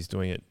wonder if he's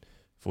doing it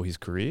for his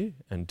career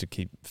and to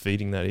keep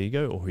feeding that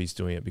ego, or he's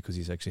doing it because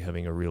he's actually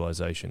having a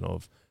realization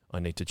of, I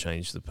need to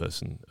change the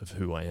person of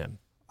who I am.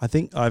 I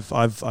think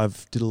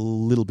I've did a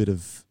little bit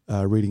of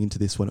reading into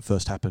this when it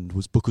first happened,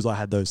 was because I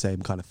had those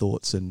same kind of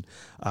thoughts, and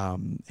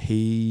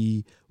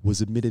he was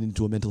admitted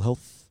into a mental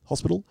health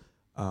hospital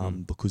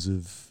because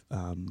of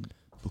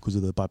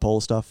the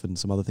bipolar stuff and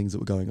some other things that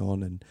were going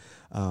on,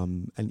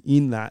 and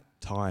in that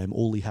time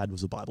all he had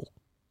was a Bible,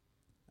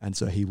 and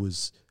so he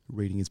was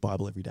reading his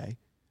Bible every day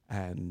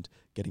and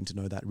getting to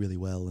know that really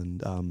well,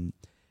 and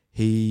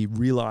he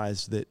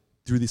realized that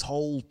through this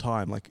whole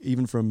time, like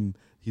even from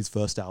his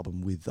first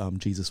album with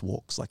Jesus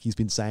Walks, like he's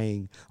been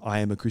saying, I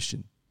am a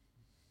Christian,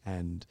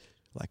 and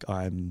like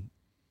I'm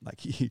like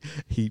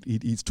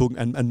he's talking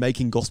and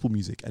making gospel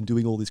music and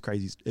doing all this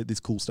this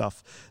cool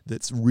stuff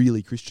that's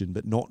really Christian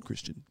but not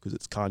Christian, because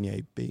it's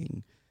Kanye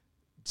being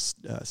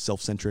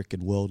self-centric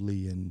and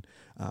worldly and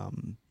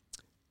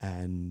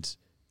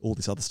all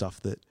this other stuff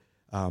that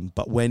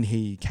but when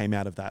he came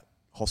out of that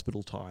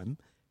hospital time,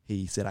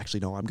 he said,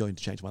 actually no, I'm going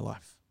to change my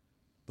life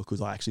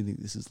because I actually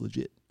think this is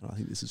legit and I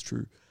think this is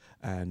true.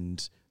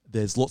 And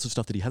there's lots of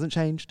stuff that he hasn't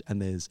changed,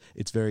 and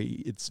it's very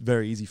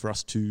easy for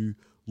us to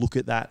look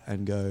at that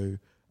and go,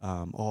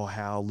 oh,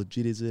 how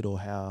legit is it, or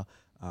how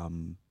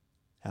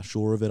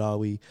sure of it are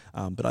we?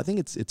 But I think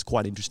it's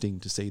quite interesting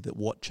to see that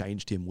what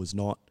changed him was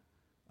not,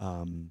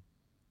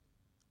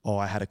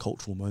 I had a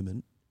cultural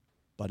moment,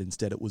 but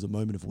instead it was a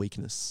moment of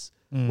weakness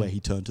where he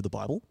turned to the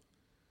Bible.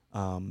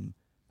 And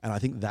I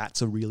think that's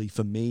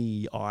for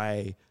me,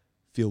 I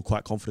feel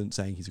quite confident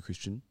saying he's a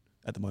Christian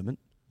at the moment.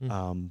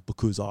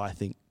 Because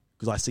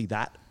I see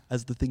that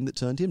as the thing that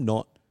turned him,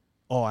 not,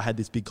 I had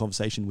this big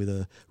conversation with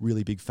a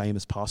really big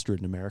famous pastor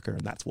in America and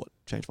that's what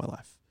changed my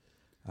life.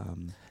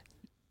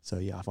 So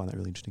yeah, I find that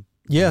really interesting.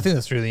 Yeah, I think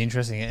that's really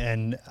interesting.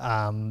 And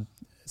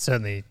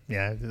certainly,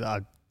 I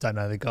don't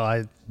know the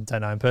guy,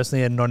 don't know him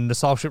personally, and not in a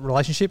discipleship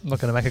relationship. I'm not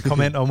going to make a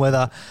comment on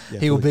whether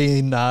he will be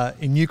in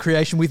new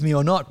creation with me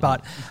or not.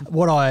 But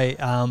what I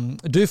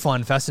do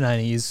find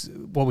fascinating is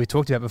what we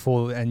talked about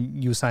before,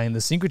 and you were saying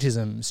the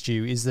syncretism,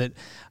 Stu, is that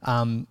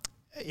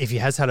if he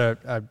has had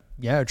a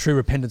true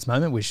repentance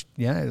moment, which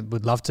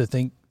would love to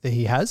think that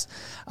he has,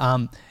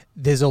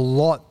 there's a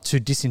lot to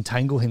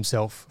disentangle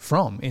himself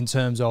from in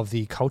terms of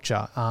the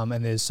culture,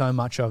 and there's so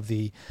much of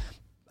the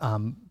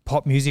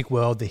pop music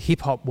world, the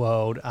hip hop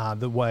world,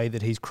 the way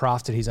that he's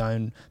crafted his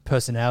own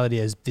personality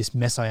as this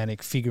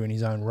messianic figure in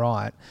his own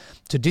right,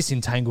 to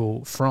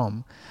disentangle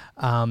from.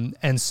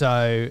 And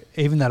so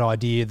even that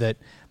idea that,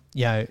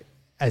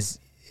 as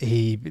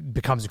he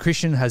becomes a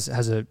Christian, has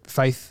a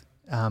faith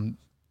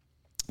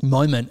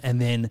moment,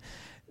 and then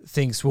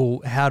thinks,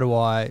 well,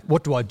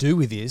 what do I do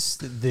with this?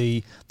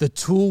 The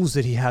tools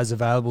that he has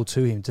available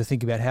to him to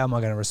think about, how am I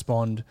going to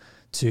respond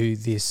to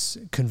this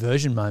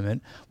conversion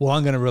moment? Well,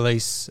 I'm going to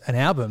release an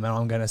album and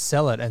I'm going to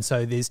sell it. And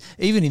so there's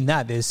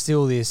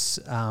still this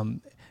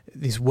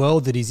this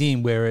world that he's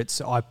in where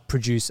I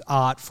produce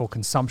art for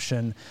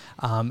consumption,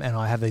 and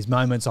I have these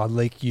moments. I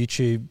leak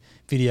YouTube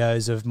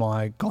videos of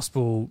my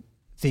gospel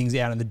things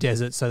out in the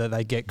desert so that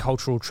they get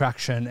cultural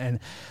traction,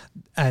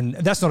 and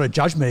that's not a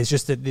judgment. It's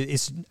just that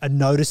it's a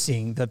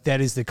noticing that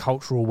is the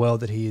cultural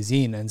world that he is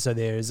in, and so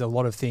there is a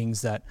lot of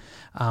things that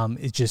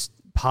is just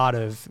part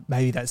of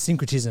maybe that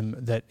syncretism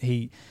that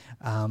he,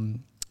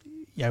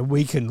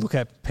 we can look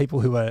at people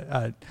who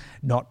are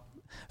not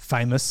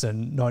famous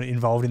and not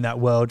involved in that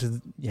world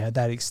to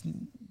that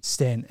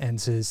extent, and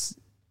it's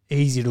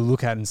easy to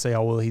look at and say,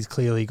 oh well, he's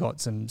clearly got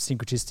some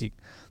syncretistic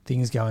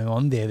things going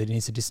on there that he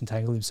needs to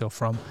disentangle himself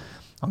from.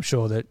 I'm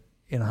sure that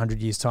in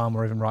 100 years' time,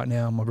 or even right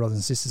now, my brothers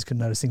and sisters can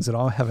notice things that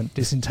I haven't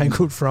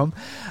disentangled from.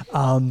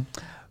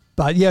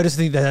 But I just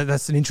think that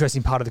that's an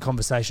interesting part of the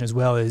conversation as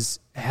well, is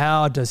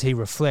how does he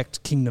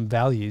reflect kingdom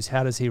values?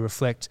 How does he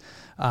reflect,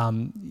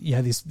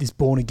 this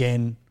born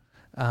again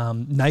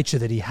nature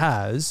that he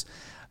has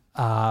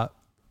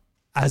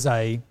as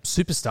a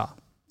superstar?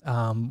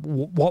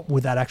 What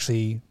would that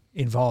actually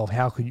involve?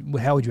 How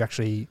would you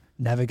actually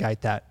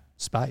navigate that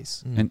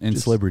space? And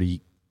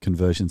celebrity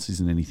conversions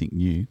isn't anything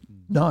new.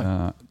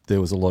 No, there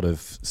was a lot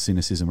of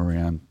cynicism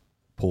around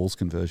Paul's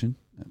conversion.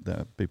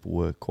 That people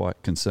were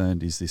quite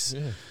concerned, is this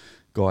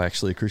guy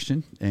actually a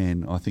Christian?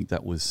 And I think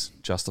that was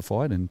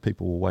justified, and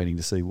people were waiting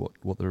to see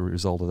what the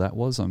result of that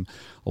was. A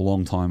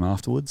long time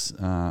afterwards,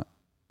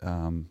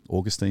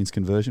 Augustine's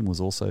conversion was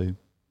also,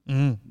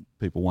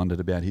 people wondered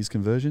about his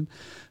conversion.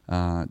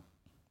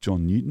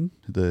 John Newton,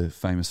 the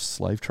famous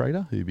slave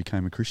trader who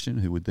became a Christian,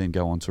 who would then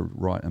go on to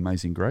write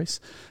Amazing Grace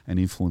and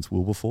influence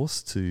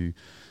Wilberforce to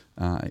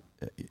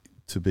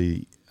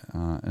be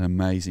an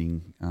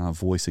amazing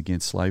voice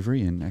against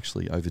slavery and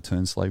actually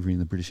overturn slavery in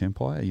the British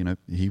Empire.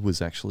 He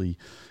was actually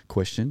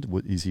questioned,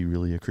 is he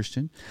really a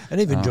Christian? And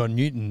even John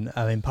Newton,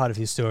 part of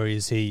his story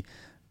is he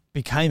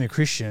became a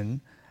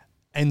Christian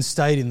and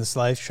stayed in the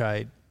slave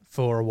trade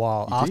for a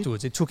while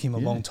afterwards. It took him a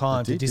long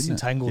time to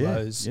disentangle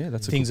those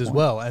things as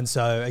well. And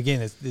so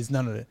again, there's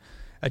none of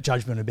a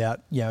judgment about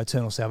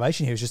eternal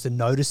salvation here. It's just a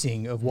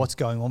noticing of what's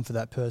going on for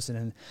that person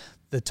and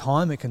the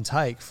time it can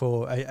take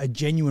for a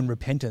genuine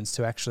repentance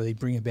to actually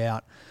bring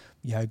about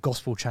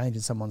gospel change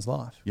in someone's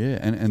life. Yeah,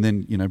 and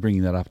then,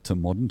 bringing that up to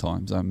modern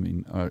times, I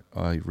mean,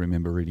 I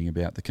remember reading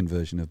about the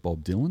conversion of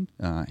Bob Dylan.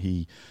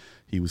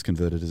 He was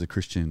converted as a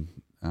Christian,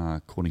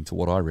 according to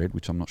what I read,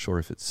 which I'm not sure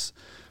if it's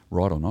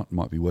right or not. It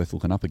might be worth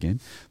looking up again.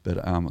 But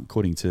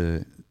according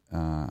to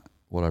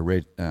what I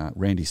read,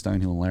 Randy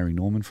Stonehill and Larry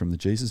Norman from the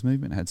Jesus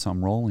Movement had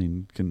some role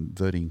in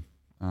converting,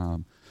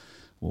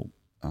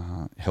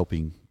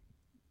 helping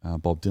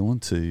Bob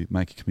Dylan to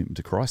make a commitment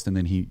to Christ. And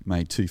then he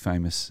made two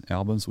famous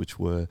albums, which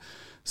were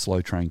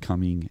Slow Train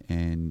Coming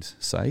and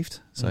Saved.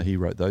 So he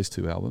wrote those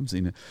two albums.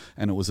 And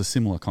it was a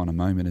similar kind of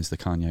moment as the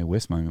Kanye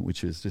West moment,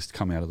 which has just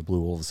come out of the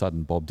blue. All of a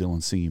sudden, Bob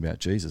Dylan singing about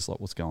Jesus,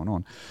 like, what's going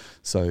on?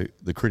 So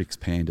the critics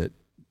panned it.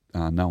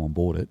 No one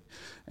bought it.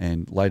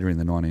 And later in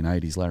the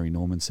 1980s, Larry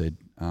Norman said,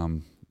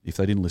 if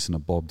they didn't listen to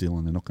Bob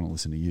Dylan, they're not going to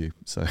listen to you.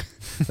 So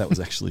that was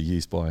actually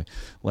used by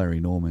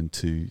Larry Norman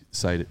to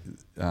say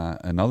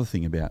that, another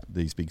thing about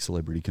these big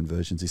celebrity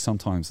conversions is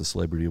sometimes the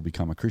celebrity will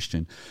become a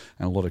Christian,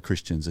 and a lot of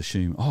Christians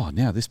assume,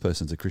 now this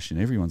person's a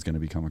Christian, everyone's going to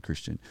become a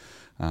Christian.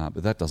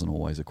 But that doesn't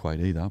always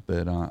equate either.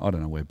 But I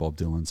don't know where Bob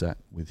Dylan's at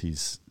with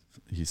his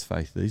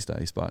faith these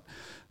days, but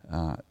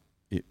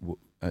it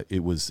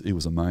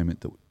was a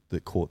moment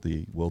that caught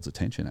the world's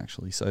attention,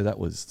 actually. So that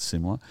was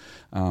similar.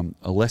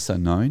 A lesser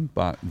known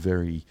but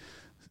very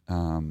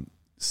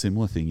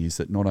similar thing is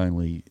that not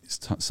only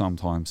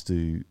sometimes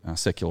do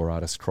secular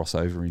artists cross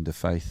over into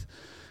faith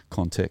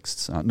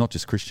contexts, not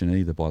just Christian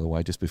either, by the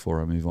way, just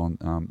before I move on,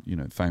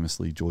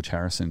 famously George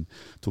Harrison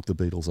took the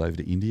Beatles over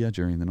to India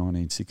during the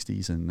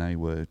 1960s, and they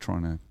were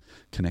trying to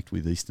connect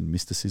with Eastern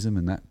mysticism,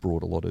 and that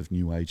brought a lot of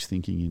New Age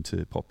thinking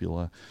into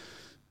popular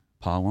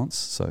parlance,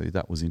 so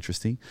that was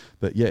interesting.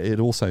 But yeah, it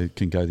also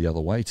can go the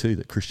other way too,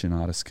 that Christian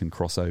artists can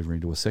cross over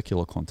into a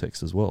secular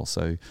context as well.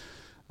 So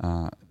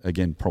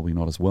again, probably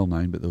not as well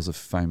known, but there was a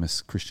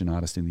famous Christian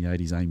artist in the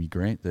 80s, Amy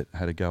Grant, that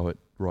had a go at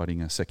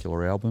writing a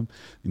secular album.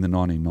 In the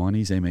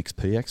 1990s,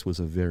 MXPX was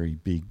a very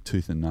big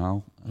tooth and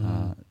nail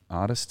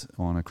artist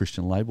on a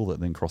Christian label that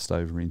then crossed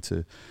over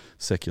into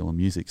secular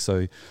music.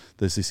 So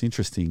there's this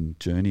interesting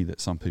journey that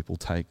some people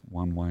take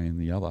one way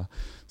and the other.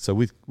 So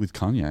with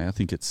Kanye, I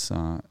think it's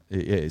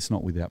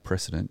not without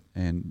precedent,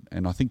 and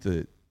I think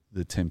the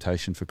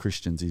temptation for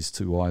Christians is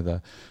to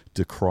either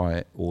decry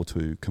it or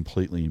to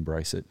completely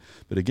embrace it.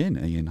 But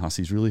again, Ian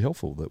Hussey's really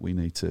helpful, that we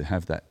need to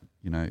have that,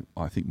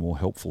 I think more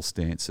helpful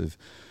stance of,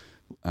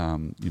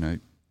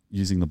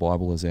 using the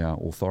Bible as our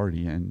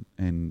authority and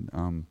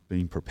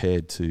being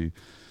prepared to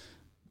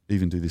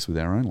even do this with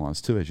our own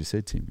lives too, as you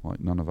said, Tim. Like,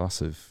 none of us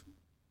have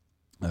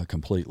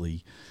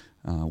completely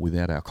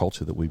without our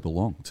culture that we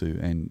belong to.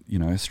 And,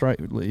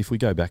 if we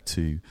go back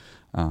to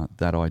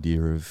that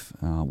idea of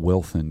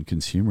wealth and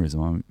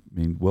consumerism, I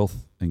mean,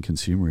 wealth and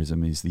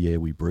consumerism is the air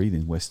we breathe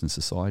in Western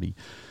society.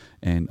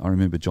 And I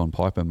remember John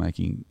Piper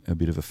making a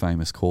bit of a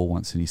famous call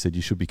once, and he said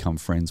you should become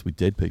friends with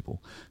dead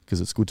people,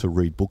 because it's good to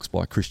read books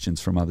by Christians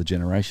from other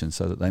generations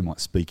so that they might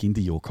speak into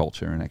your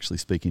culture and actually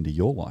speak into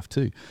your life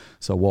too.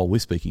 So while we're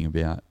speaking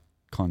about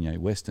Kanye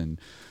West and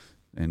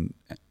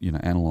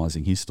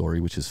analysing his story,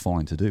 which is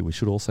fine to do, we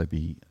should also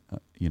be,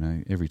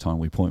 every time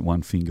we point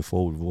one finger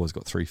forward, we've always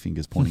got three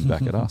fingers pointing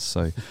back at us.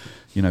 So,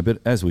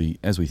 but as we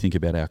think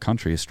about our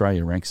country,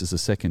 Australia ranks as the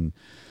second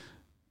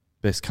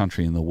best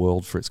country in the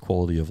world for its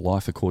quality of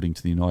life, according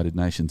to the United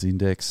Nations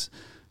Index.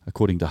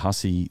 According to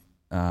Hussey,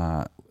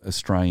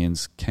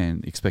 Australians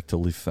can expect to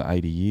live for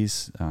 80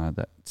 years.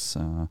 That's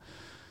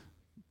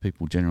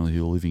people generally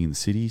who are living in the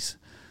cities.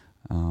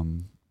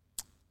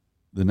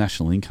 The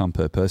national income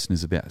per person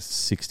is about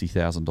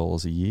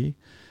 $60,000 a year.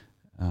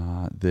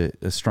 The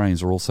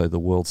Australians are also the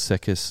world's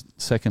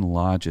second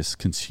largest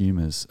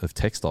consumers of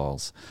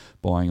textiles,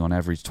 buying on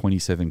average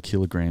 27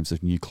 kilograms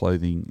of new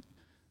clothing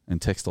and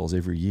textiles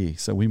every year.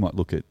 So we might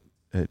look at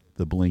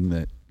the bling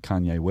that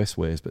Kanye West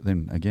wears, but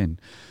then again,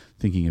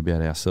 thinking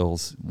about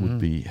ourselves would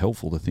be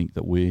helpful to think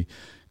that we're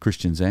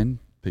Christians and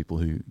people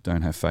who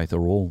don't have faith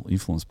are all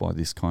influenced by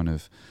this kind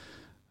of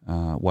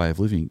way of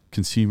living.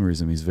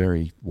 Consumerism is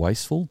very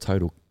wasteful.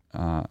 Total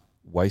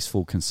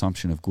wasteful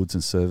consumption of goods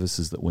and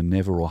services that were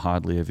never or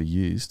hardly ever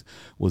used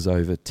was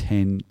over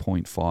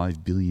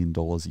 $10.5 billion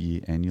a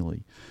year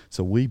annually.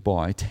 So we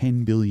buy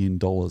 $10 billion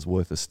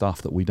worth of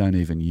stuff that we don't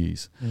even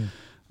use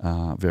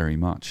very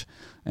much.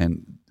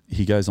 And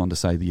he goes on to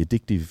say the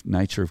addictive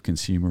nature of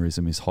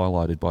consumerism is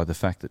highlighted by the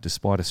fact that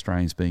despite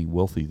Australians being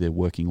wealthy, they're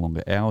working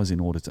longer hours in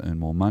order to earn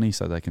more money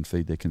so they can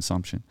feed their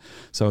consumption.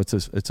 So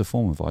it's a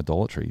form of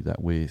idolatry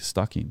that we're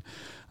stuck in.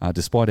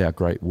 Despite our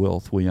great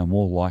wealth, we are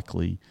more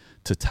likely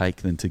to take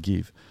than to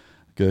give.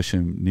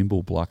 Gershom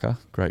Nimbleblacker,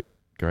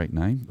 great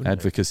name,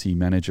 advocacy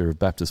manager of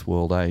Baptist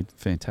World Aid,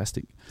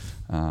 fantastic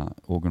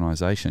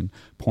organisation,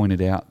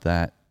 pointed out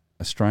that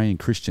Australian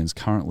Christians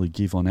currently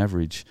give on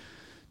average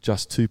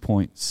just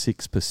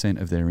 2.6%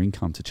 of their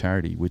income to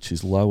charity, which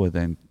is lower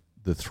than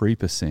the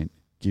 3%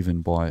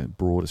 given by a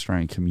broad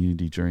Australian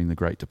community during the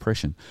Great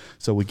Depression.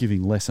 So we're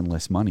giving less and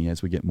less money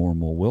as we get more and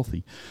more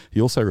wealthy. He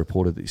also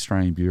reported that the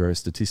Australian Bureau of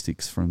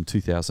Statistics from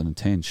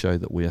 2010 show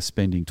that we are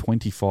spending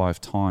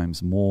 25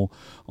 times more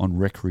on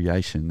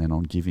recreation than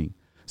on giving.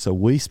 So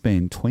we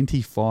spend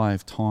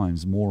 25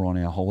 times more on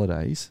our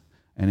holidays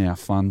and our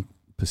fun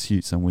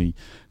pursuits than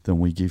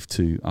we give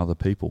to other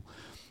people.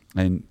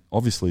 And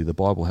obviously the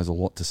Bible has a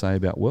lot to say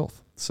about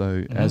wealth.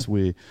 So as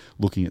we're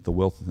looking at the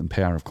wealth and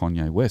power of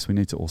Kanye West, we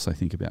need to also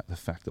think about the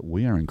fact that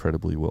we are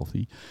incredibly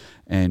wealthy.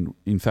 And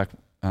in fact,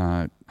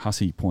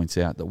 Hussey points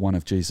out that one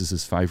of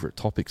Jesus's favourite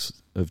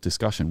topics of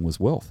discussion was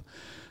wealth.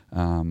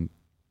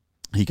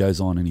 He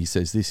goes on and he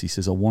says this, he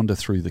says, a wander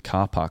through the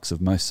car parks of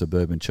most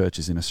suburban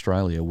churches in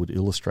Australia would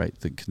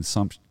illustrate that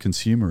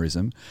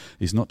consumerism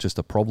is not just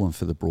a problem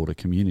for the broader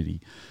community.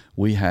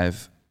 We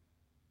have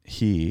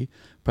here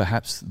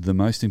perhaps the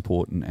most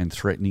important and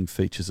threatening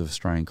features of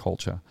Australian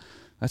culture.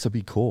 That's a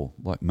big call.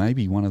 Like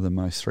maybe one of the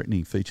most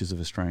threatening features of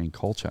Australian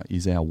culture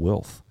is our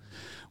wealth.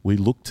 We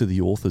look to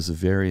the authors of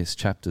various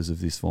chapters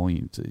of this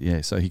volume.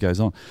 So he goes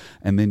on.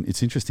 And then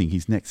it's interesting,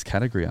 his next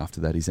category after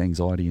that is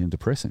anxiety and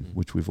depression,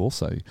 which we've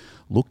also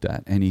looked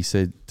at. And he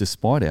said,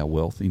 despite our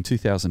wealth, in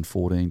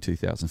 2014,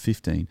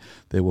 2015,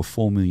 there were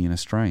 4 million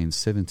Australians,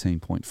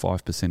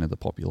 17.5% of the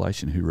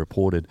population, who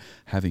reported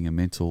having a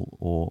mental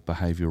or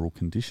behavioural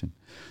condition.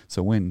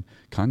 So when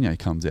Kanye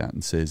comes out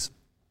and says,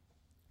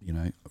 you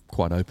know,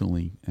 quite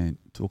openly and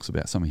talks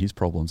about some of his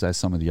problems, as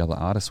some of the other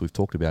artists we've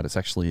talked about, it's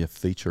actually a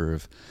feature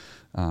of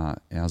our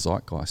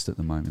zeitgeist at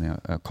the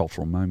moment, our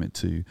cultural moment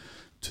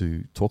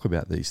to talk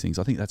about these things.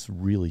 I think that's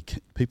really,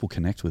 people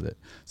connect with it.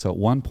 So at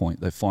one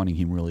point they're finding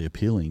him really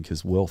appealing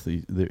because wealth,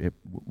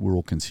 we're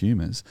all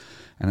consumers,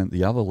 and at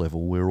the other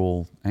level we're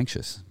all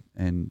anxious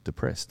and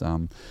depressed. I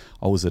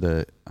was at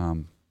a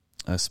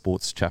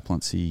sports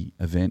chaplaincy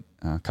event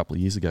a couple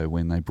of years ago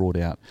when they brought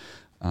out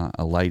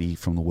a lady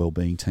from the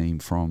wellbeing team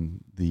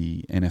from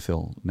the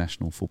NFL,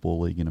 National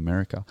Football League in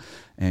America,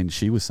 and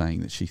she was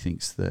saying that she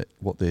thinks that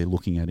what they're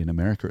looking at in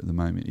America at the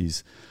moment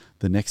is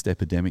the next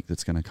epidemic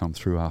that's going to come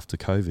through after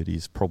COVID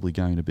is probably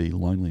going to be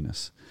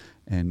loneliness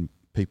and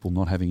people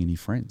not having any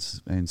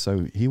friends. And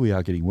so here we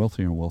are getting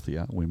wealthier and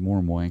wealthier. We're more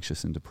and more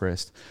anxious and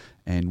depressed,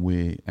 and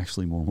we're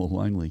actually more and more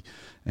lonely.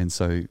 And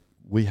so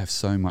we have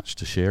so much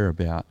to share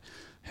about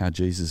how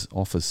Jesus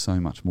offers so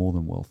much more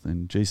than wealth.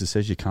 And Jesus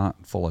says you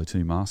can't follow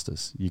two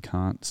masters. You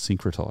can't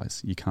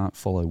syncretize. You can't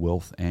follow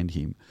wealth and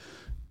him,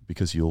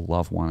 because you'll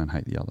love one and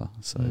hate the other.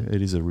 So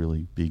it is a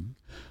really big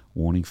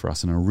warning for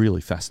us and a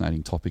really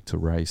fascinating topic to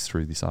raise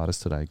through this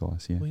artist today,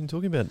 guys. Yeah. Well, in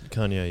talking about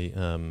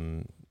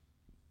Kanye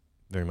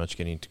very much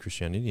getting into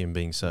Christianity and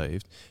being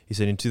saved, he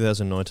said in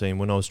 2019,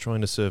 when I was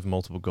trying to serve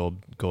multiple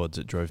gods,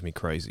 it drove me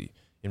crazy.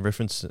 In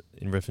reference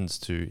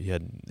to, he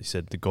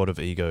said the god of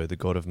ego, the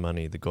god of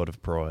money, the god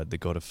of pride, the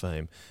god of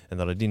fame, and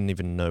that I didn't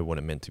even know what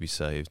it meant to be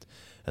saved,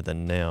 and that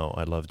now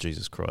I love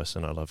Jesus Christ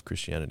and I love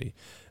Christianity.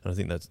 And I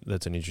think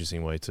that's an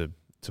interesting way to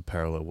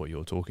parallel what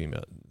you're talking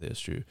about there,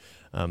 Stu.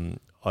 As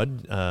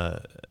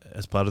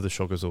part of the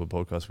Shockers Law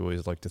podcast, we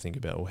always like to think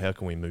about, well, how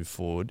can we move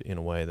forward in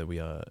a way that we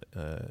are,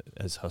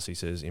 as Hussey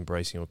says,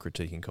 embracing or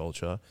critiquing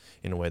culture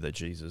in a way that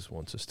Jesus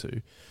wants us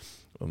to.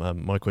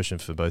 My question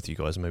for both you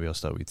guys, and maybe I'll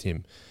start with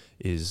Tim,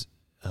 is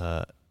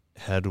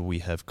how do we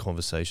have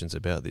conversations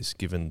about this,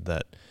 given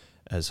that,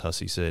 as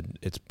Hussey said,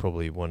 it's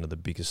probably one of the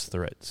biggest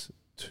threats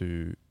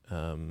to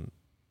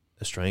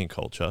Australian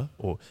culture,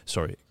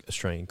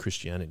 Australian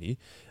Christianity,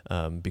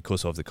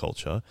 because of the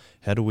culture.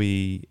 How do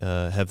we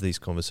have these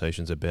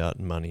conversations about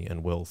money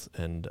and wealth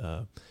and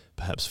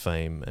perhaps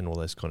fame and all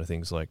those kind of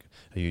things? Like,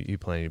 are you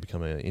planning to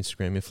become an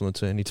Instagram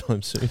influencer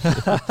anytime soon?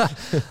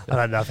 I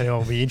don't know if anyone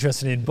will be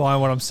interested in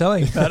buying what I'm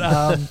selling, but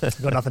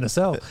I've got nothing to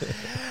sell.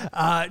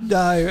 But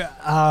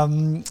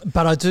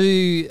I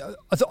do.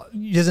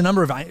 There's a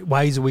number of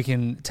ways that we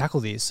can tackle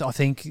this. I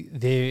think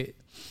there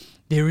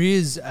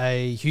is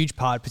a huge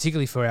part,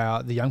 particularly for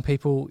the young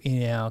people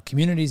in our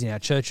communities, in our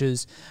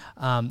churches,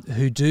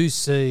 who do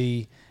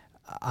see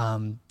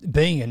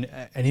being an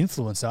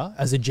influencer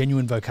as a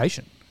genuine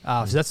vocation.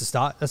 So that's the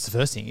start. That's the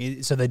first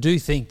thing. So they do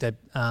think that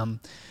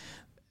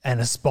and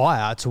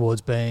aspire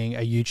towards being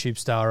a YouTube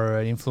star or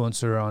an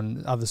influencer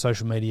on other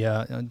social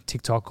media, on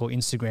TikTok or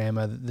Instagram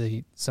are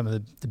some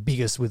of the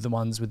biggest, with the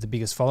ones with the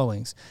biggest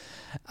followings.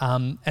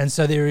 And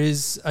so there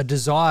is a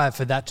desire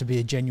for that to be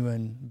a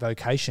genuine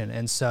vocation.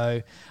 And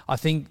so I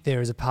think there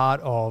is a part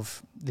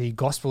of the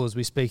gospel as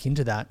we speak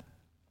into that,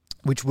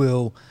 which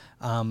will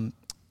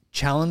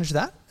challenge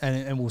that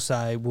and we'll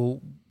say,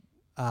 well,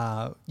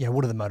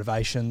 what are the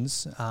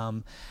motivations?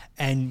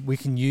 And we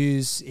can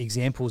use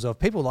examples of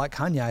people like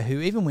Kanye,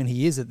 who even when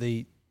he is at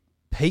the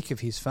peak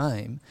of his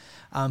fame,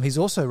 he's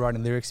also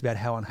writing lyrics about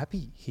how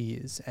unhappy he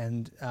is,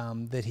 and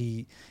that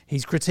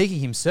he's critiquing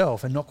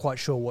himself and not quite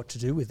sure what to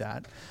do with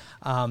that.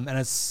 And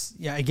it's,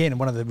 again,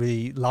 one of the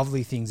really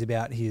lovely things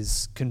about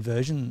his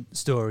conversion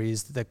story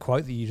is the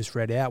quote that you just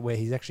read out, where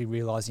he's actually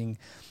realizing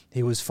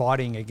he was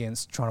fighting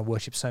against trying to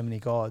worship so many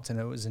gods, and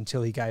it was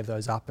until he gave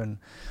those up and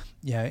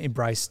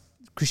embraced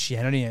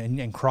Christianity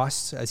and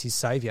Christ as his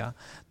saviour,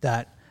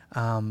 that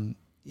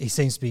he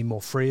seems to be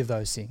more free of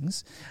those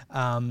things.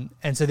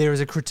 And so there is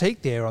a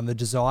critique there on the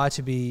desire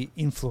to be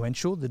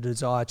influential, the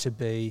desire to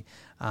be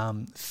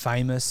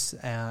famous,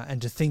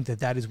 and to think that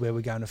that is where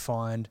we're going to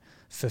find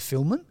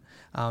fulfillment.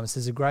 So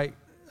there's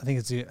I think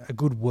it's a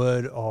good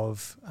word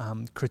of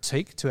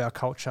critique to our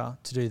culture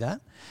to do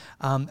that.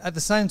 At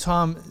the same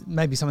time,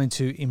 maybe something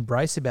to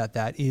embrace about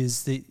that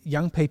is that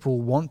young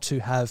people want to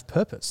have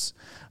purpose.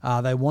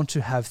 They want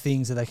to have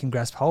things that they can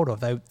grasp hold of.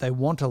 They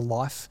want a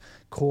life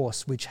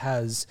course which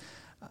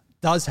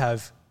does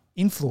have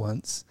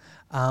influence,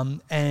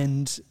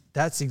 and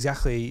that's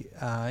exactly,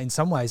 in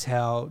some ways,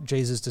 how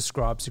Jesus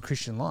describes the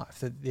Christian life,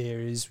 that there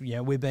is,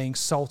 we're being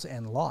salt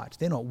and light.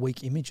 They're not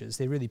weak images.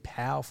 They're really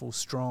powerful,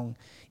 strong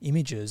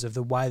images of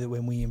the way that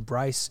when we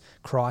embrace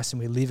Christ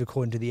and we live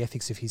according to the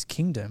ethics of his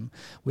kingdom,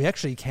 we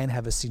actually can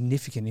have a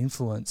significant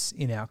influence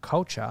in our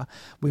culture.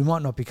 We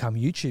might not become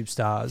YouTube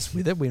stars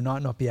with it. We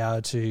might not be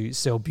able to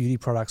sell beauty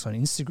products on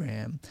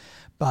Instagram,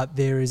 but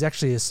there is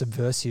actually a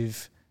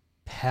subversive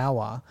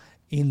power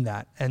in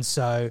that. And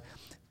so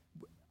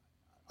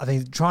I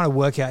think trying to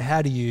work out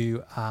how do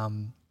you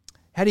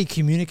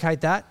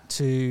communicate that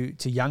to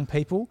young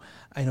people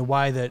in a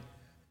way that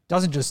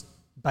doesn't just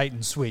bait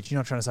and switch. You're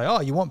not trying to say, oh,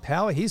 you want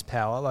power? Here's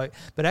power.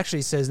 But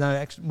actually says,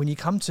 no, when you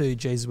come to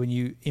Jesus, when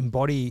you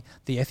embody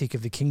the ethic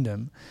of the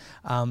kingdom,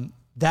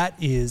 that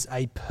is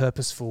a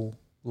purposeful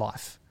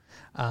life.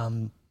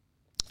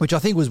 Which I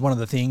think was one of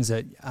the things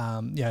that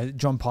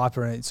John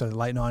Piper in sort of the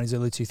late 90s,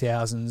 early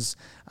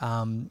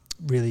 2000s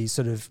really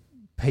sort of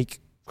peak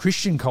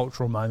Christian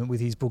cultural moment with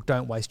his book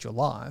Don't Waste Your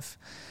Life,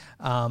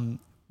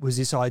 was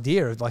this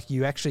idea of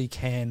you actually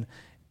can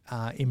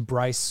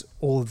embrace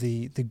all of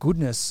the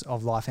goodness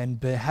of life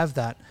and have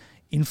that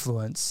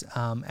influence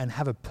and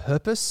have a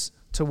purpose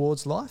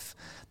towards life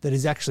that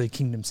is actually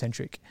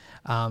kingdom-centric.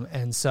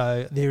 And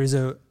so there's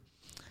a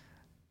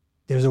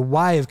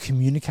way of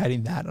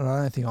communicating that, and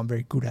I don't think I'm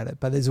very good at it,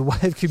 but there's a way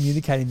of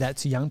communicating that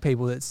to young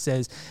people that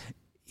says,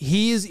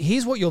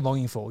 here's what you're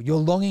longing for. Your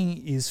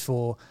longing is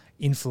for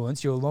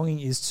influence. Your longing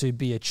is to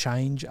be a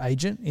change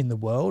agent in the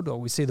world, or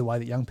we see the way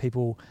that young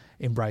people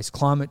embrace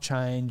climate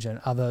change and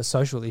other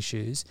social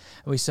issues.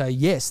 And we say,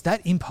 yes,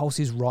 that impulse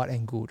is right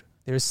and good.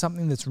 There is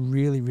something that's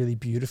really, really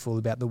beautiful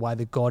about the way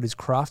that God is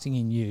crafting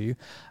in you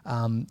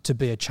to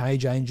be a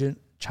change agent,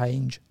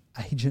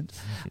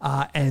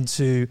 and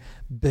to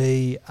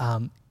be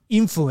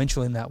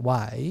influential in that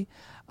way.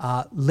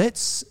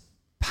 Let's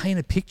paint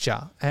a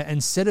picture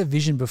and set a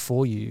vision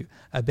before you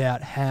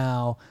about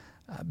how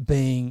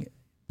being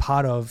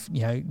part of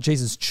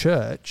Jesus'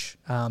 church,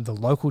 the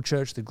local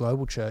church, the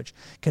global church,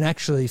 can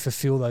actually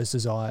fulfill those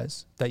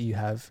desires that you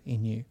have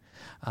in you,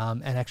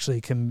 and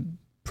actually can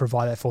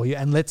provide that for you.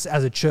 And let's,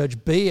 as a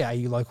church, be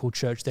a local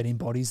church that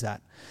embodies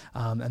that,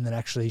 and that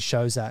actually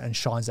shows that and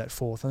shines that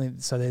forth. I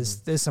think so.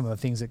 There's some of the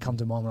things that come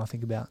to mind when I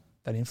think about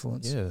that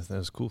influence. Yeah, that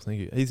was cool. Thank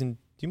you, Ethan.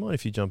 Do you mind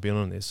if you jump in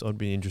on this? I'd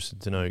be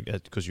interested to know,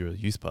 because you're a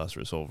youth pastor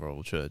at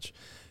Solveroval Church,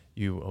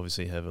 you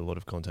obviously have a lot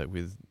of contact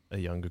with a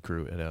younger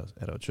crew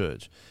at our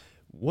church.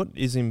 What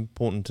is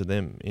important to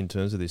them in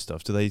terms of this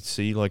stuff? Do they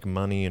see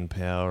money and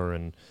power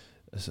and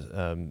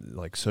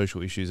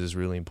social issues as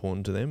really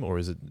important to them, or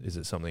is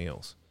it something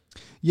else?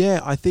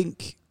 Yeah, I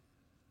think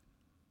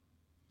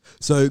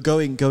so.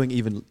 Going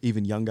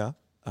even younger,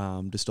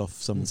 just off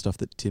some of the stuff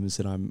that Tim has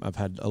said, I've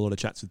had a lot of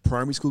chats with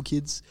primary school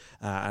kids,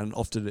 and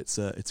often it's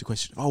a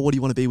question. Oh, what do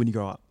you want to be when you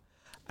grow up?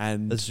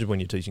 And this is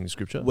when you're teaching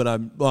scripture. I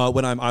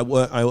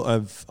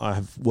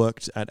have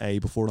worked at a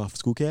before and after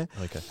school care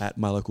at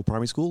my local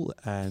primary school,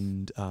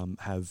 and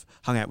have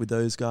hung out with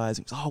those guys.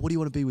 And, what do you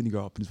want to be when you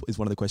grow up? Is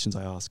one of the questions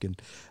I ask, and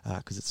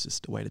because it's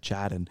just a way to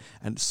chat.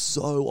 And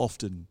so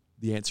often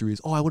the answer is,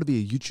 I want to be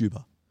a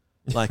YouTuber.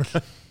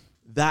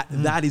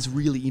 That is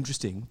really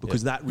interesting,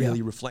 because that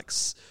really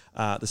reflects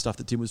the stuff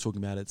that Tim was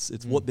talking about.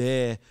 It's what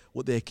they're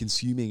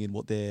consuming and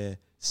what they're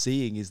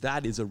seeing is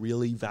a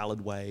really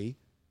valid way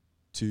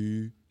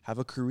to have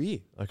a career.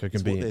 Like I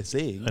can be, what they're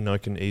seeing, and I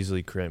can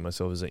easily create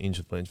myself as an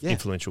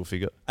influential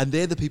figure. And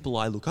they're the people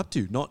I look up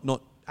to, not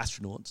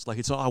astronauts.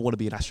 It's not I want to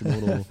be an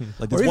astronaut or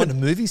or even a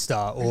movie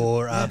star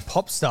or a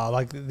pop star.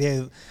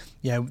 When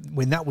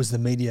that was the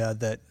media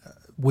that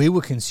we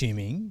were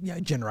consuming,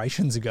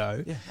 generations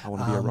ago. Yeah, I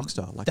want to be a rock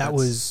star. That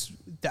was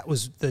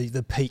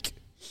the peak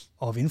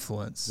of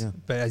influence. Yeah.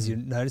 But as you're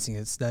noticing,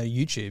 it's the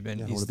YouTube and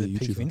is the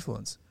peak of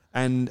influence.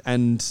 And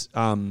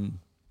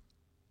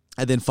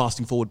then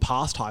fasting forward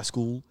past high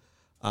school,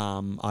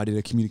 I did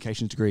a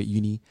communications degree at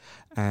uni,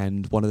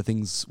 and one of the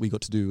things we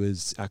got to do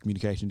as our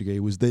communication degree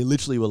was they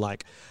literally were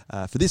like,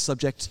 for this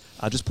subject,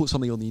 just put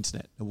something on the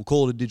internet and we'll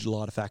call it a digital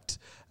artifact,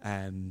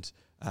 and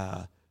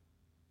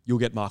you'll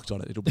get marked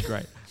on it. It'll be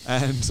great.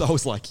 And so I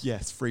was like,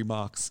 yes, free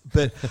marks.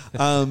 But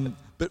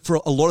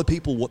for a lot of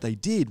people, what they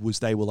did was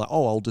they were like,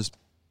 I'll just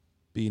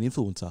be an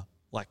influencer.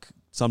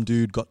 Some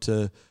dude got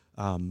to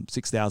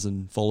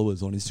 6,000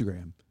 followers on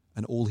Instagram,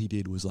 and all he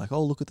did was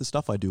look at the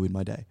stuff I do in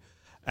my day.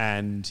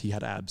 and he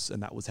had abs,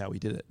 and that was how he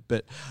did it.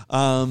 But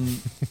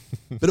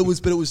it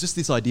was just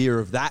this idea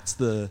of that's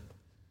the,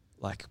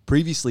 like,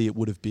 previously it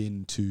would have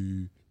been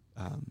to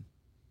I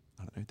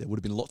don't know, there would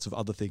have been lots of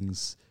other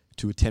things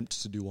to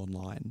attempt to do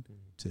online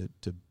to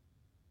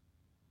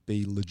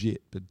be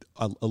legit, but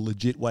a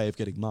legit way of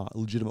getting marked, a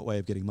legitimate way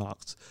of getting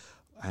marked,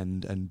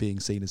 and being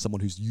seen as someone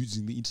who's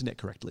using the internet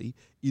correctly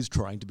is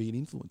trying to be an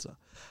influencer.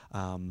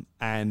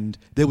 And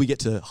then we get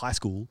to high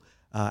school,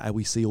 and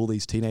we see all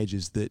these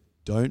teenagers that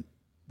don't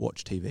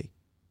watch TV,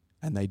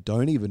 and they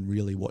don't even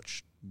really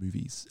watch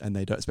movies, and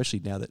they don't,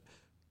 especially now that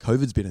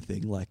COVID's been a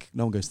thing. Like,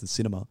 no one goes to the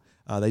cinema.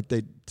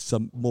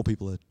 Some more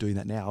people are doing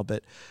that now,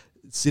 but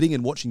sitting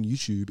and watching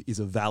YouTube is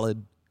a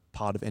valid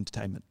part of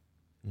entertainment.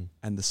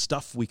 And the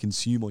stuff we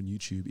consume on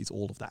YouTube is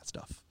all of that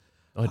stuff.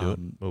 I do it.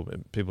 Well,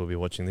 people will be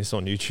watching this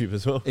on YouTube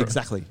as well. Right?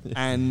 Exactly.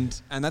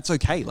 And that's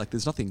okay. Like,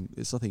 there's nothing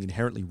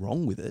inherently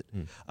wrong with it.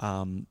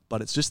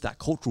 But it's just that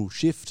cultural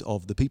shift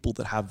of the people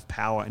that have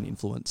power and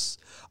influence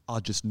are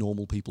just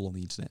normal people on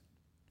the internet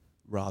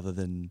rather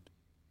than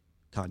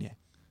Kanye.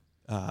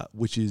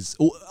 Which is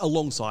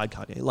alongside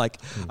Kanye. Like,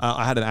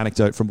 I had an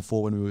anecdote from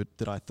before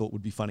that I thought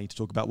would be funny to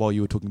talk about while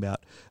you were talking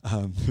about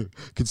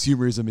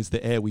consumerism is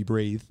the air we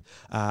breathe.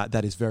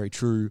 That is very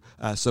true.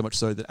 So much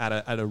so that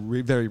at a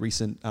very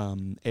recent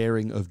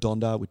airing of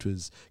Donda, which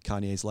was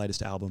Kanye's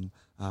latest album,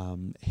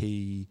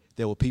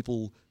 there were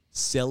people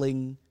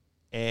selling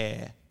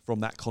air from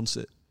that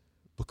concert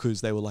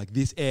because they were like,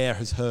 this air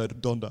has heard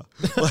Donda.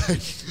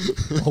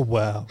 Oh,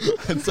 wow.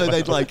 And so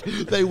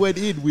they went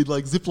in with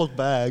like Ziploc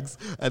bags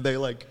and they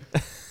like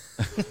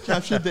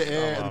captured the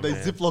air and they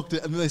Ziplocked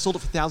it and then they sold it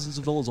for thousands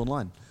of dollars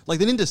online. Like,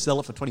 they didn't just sell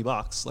it for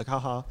 $20. Like,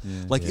 haha.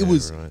 Yeah. Like,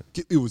 it's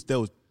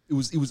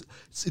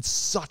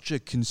such a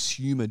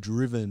consumer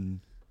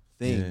driven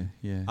thing.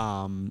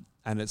 Yeah.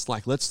 And it's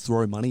like, let's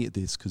throw money at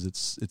this because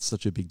it's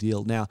such a big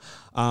deal. Now,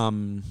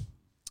 when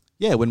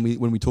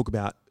we talk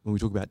about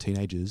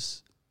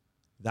teenagers,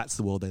 that's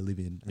the world they live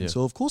in. And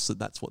so, of course,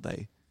 that's what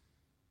they...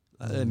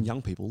 and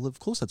young people, of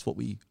course, that's what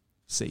we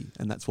see.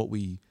 And that's what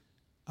we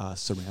are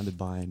surrounded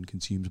by and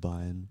consumed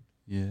by and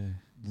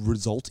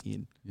result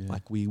in. Yeah.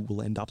 Like, we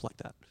will end up like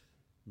that.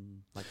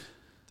 Like,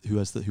 who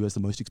has the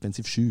most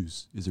expensive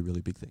shoes is a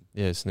really big thing.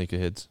 Yeah,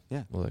 sneakerheads.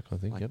 Yeah. All that kind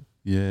of thing, like,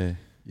 yep.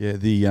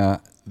 Yeah.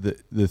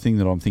 The thing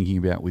that I'm thinking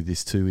about with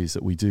this too is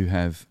that we do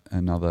have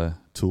another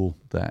tool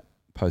that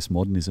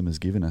postmodernism has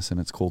given us, and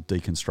it's called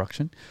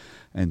deconstruction.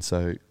 And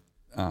so...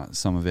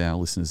 some of our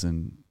listeners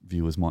and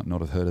viewers might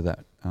not have heard of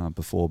that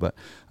before, but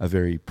a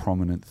very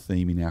prominent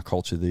theme in our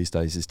culture these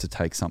days is to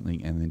take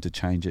something and then to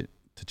change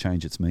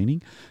its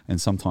meaning,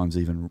 and sometimes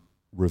even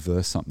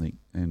reverse something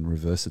and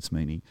reverse its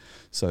meaning.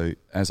 So,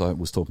 as I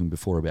was talking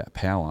before about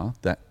power,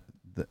 that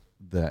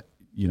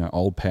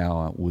old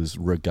power was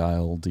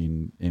regaled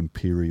in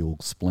imperial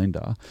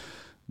splendor.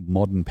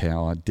 Modern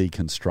power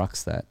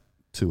deconstructs that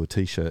to a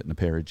T-shirt and a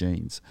pair of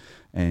jeans.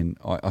 And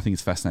I think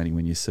it's fascinating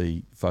when you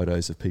see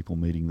photos of people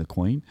meeting the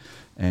Queen.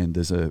 And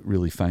there's a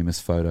really famous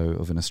photo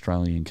of an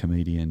Australian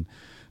comedian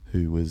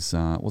who was,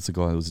 what's the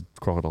guy that was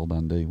Crocodile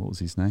Dundee? What was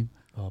his name?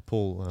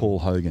 Paul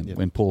Hogan. Yep.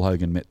 When Paul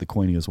Hogan met the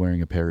Queen, he was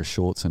wearing a pair of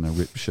shorts and a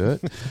ripped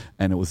shirt.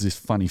 And it was this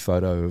funny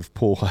photo of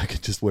Paul Hogan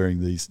just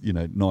wearing these,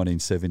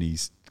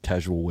 1970s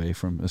casual wear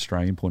from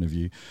Australian point of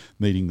view,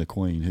 meeting the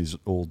Queen, who's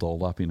all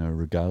dolled up in a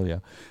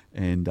regalia,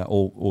 and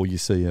or you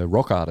see a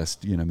rock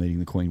artist, meeting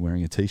the Queen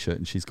wearing a T-shirt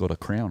and she's got a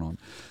crown on.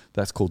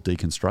 That's called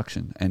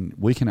deconstruction, and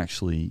we can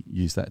actually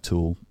use that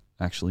tool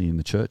actually in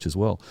the church as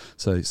well.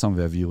 So some of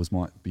our viewers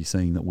might be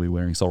seeing that we're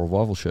wearing Soul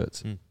Revival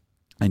shirts.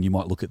 And you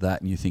might look at that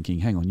and you're thinking,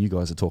 hang on, you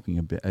guys are talking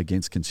a bit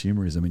against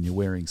consumerism and you're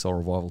wearing Soul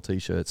Revival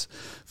T-shirts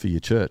for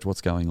your church.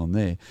 What's going on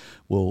there?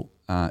 Well,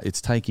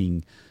 it's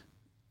taking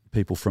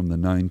people from the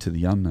known to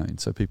the unknown.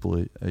 So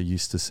people are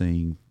used to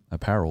seeing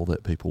apparel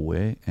that people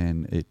wear,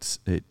 and it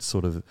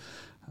sort of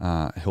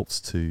helps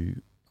to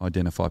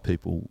identify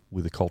people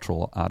with a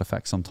cultural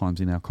artifact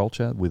sometimes in our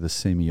culture, with a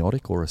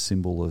semiotic or a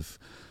symbol of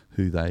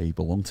who they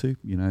belong to.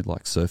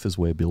 Like surfers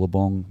wear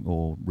billabong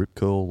or rip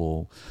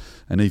curl,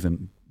 and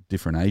even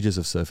different ages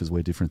of surfers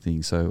wear different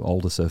things. So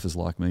older surfers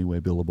like me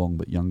wear billabong,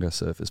 but younger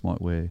surfers might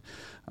wear,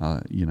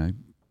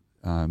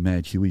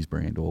 Mad Huey's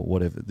brand or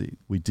whatever.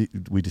 We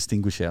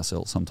distinguish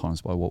ourselves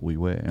sometimes by what we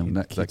wear, and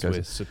that goes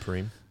wear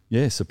Supreme.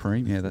 Yeah,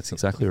 Supreme. Yeah, that's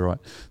exactly right.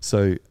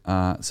 So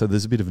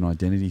there's a bit of an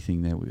identity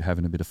thing there we're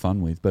having a bit of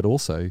fun with, but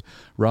also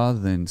rather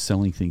than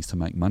selling things to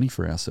make money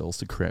for ourselves,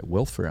 to create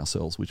wealth for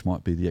ourselves, which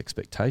might be the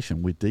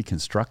expectation, we're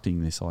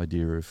deconstructing this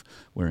idea of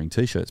wearing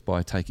T-shirts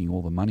by taking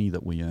all the money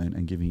that we earn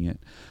and giving it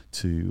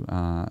to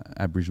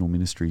Aboriginal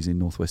ministries in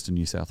northwestern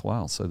New South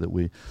Wales, so that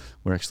we're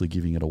actually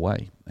giving it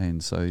away.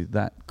 And so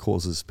that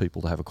causes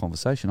people to have a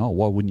conversation. Oh,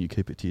 why wouldn't you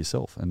keep it to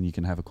yourself? And you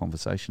can have a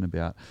conversation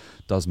about,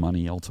 does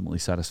money ultimately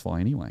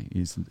satisfy anyway?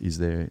 is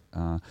there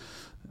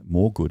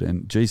more good?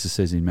 And Jesus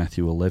says in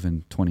Matthew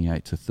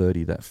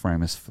 11:28-30, that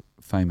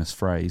famous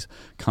phrase,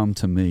 "Come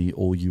to me,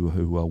 all you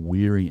who are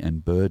weary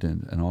and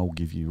burdened, and I will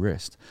give you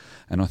rest."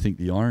 And I think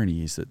the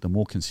irony is that the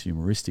more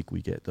consumeristic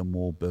we get, the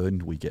more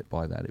burdened we get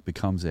by that. It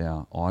becomes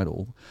our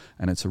idol,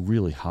 and it's a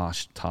really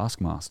harsh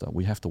taskmaster.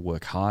 We have to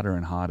work harder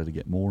and harder to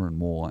get more and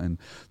more, and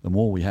the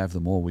more we have, the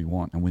more we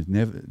want, and we've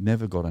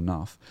never got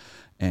enough.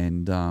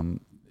 And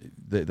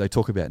they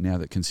talk about now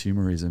that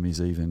consumerism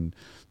is even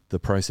the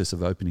process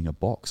of opening a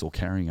box or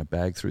carrying a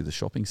bag through the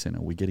shopping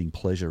centre. We're getting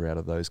pleasure out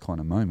of those kind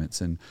of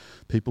moments, and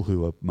people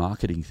who are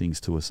marketing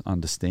things to us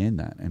understand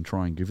that and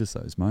try and give us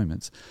those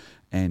moments.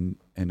 And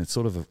it's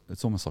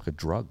it's almost like a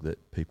drug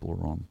that people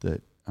are on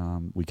that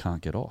we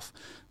can't get off.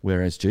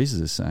 Whereas Jesus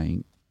is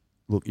saying,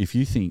 look, if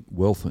you think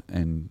wealth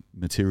and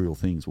material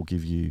things will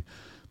give you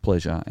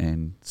pleasure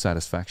and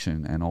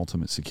satisfaction and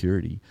ultimate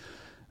security,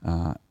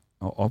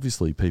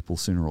 obviously people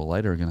sooner or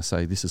later are going to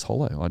say this is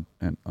hollow,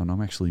 and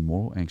I'm actually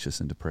more anxious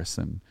and depressed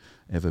than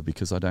ever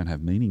because I don't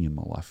have meaning in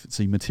my life.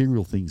 See,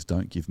 material things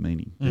don't give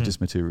meaning. They're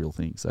just material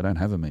things. They don't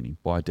have a meaning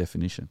by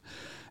definition.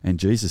 And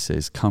Jesus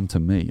says, come to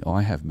me,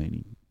 I have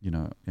meaning,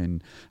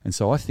 and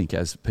so I think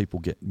as people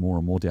get more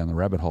and more down the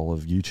rabbit hole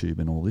of YouTube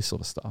and all this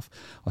sort of stuff,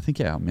 I think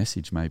our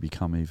message may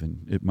become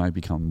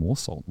more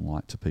salt and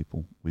light to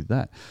people with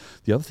that.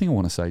 The other thing I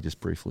want to say just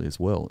briefly as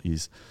well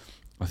is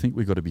I think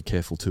we've got to be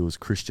careful too as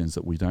Christians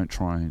that we don't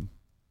try and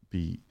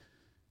be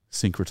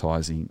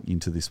syncretizing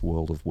into this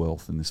world of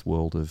wealth and this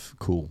world of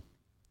cool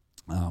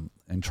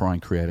and try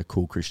and create a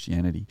cool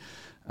Christianity.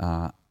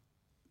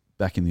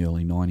 Back in the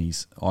early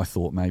 90s, I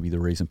thought maybe the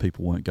reason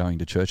people weren't going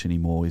to church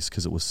anymore is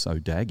because it was so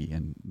daggy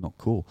and not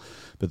cool.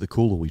 But the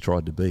cooler we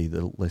tried to be,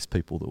 the less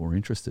people that were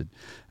interested.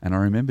 And I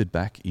remembered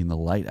back in the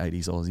late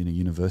 80s, I was in a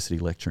university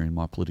lecture in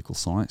my political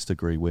science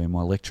degree where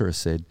my lecturer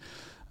said,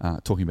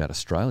 talking about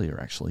Australia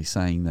actually,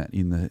 saying that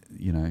in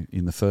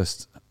the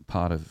first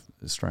part of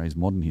Australia's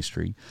modern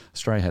history,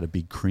 Australia had a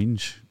big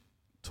cringe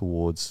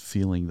towards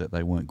feeling that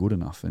they weren't good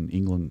enough, and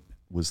England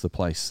was the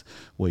place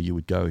where you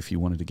would go if you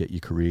wanted to get your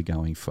career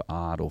going for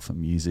art or for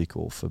music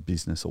or for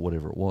business or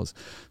whatever it was.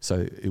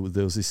 So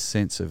there was this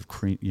sense of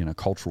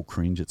cultural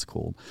cringe, it's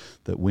called,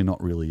 that we're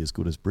not really as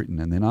good as Britain.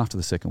 And then after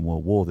the Second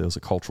World War, there was a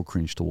cultural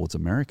cringe towards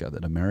America,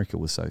 that America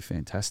was so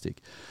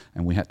fantastic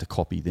and we had to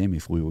copy them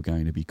if we were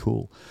going to be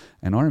cool.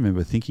 And I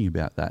remember thinking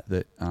about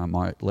that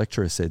my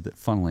lecturer said that,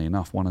 funnily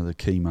enough, one of the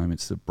key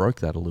moments that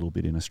broke that a little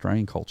bit in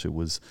Australian culture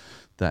was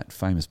that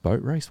famous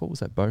boat race. What was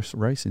that boat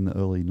race in the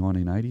early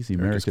 1980s? The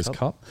America's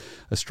Cup.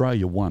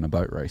 Australia won a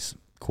boat race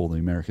called the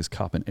America's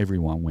Cup, and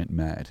everyone went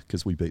mad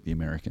because we beat the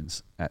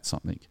Americans at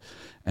something.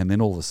 And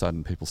then all of a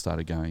sudden people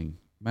started going,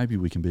 maybe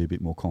we can be a bit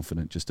more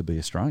confident just to be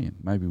Australian.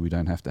 Maybe we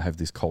don't have to have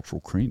this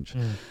cultural cringe.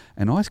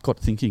 And I got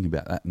thinking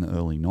about that in the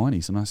early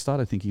 90s, and I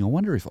started thinking, I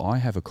wonder if I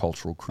have a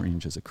cultural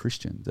cringe as a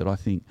Christian, that I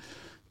think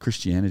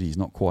Christianity is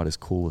not quite as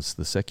cool as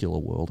the secular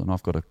world, and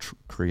I've got to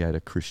create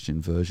a Christian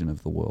version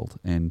of the world.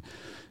 And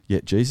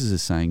yet Jesus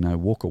is saying, no,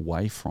 walk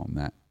away from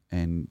that,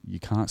 and you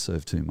can't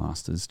serve two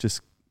masters.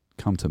 Just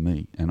come to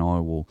me and I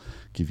will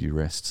give you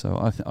rest. So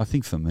I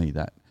think for me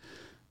that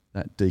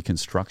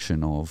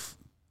deconstruction of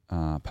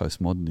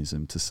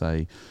postmodernism to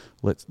say,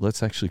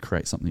 let's actually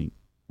create something,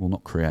 well,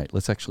 not create,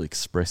 let's actually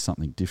express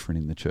something different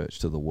in the church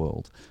to the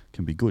world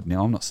can be good.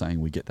 Now, I'm not saying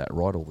we get that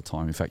right all the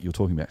time. In fact, you were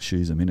talking about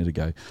shoes a minute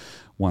ago.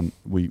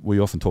 We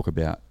often talk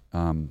about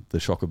the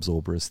shock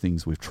absorber as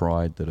things we've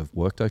tried that have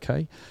worked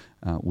okay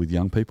with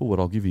young people, but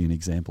I'll give you an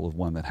example of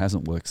one that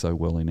hasn't worked so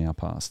well in our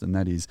past, and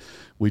that is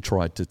we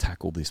tried to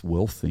tackle this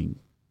wealth thing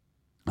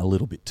a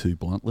little bit too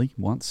bluntly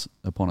once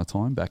upon a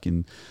time. Back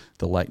in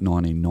the late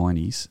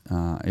 1990s,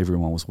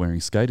 everyone was wearing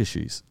skater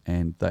shoes,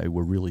 and they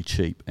were really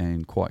cheap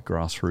and quite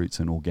grassroots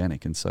and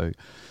organic. And so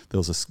there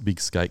was a big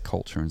skate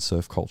culture and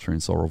surf culture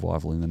and soul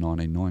revival in the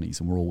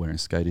 1990s, and we're all wearing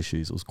skater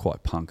shoes. It was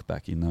quite punk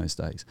back in those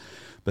days.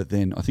 But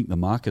then I think the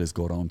market has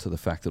got on to the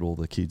fact that all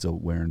the kids are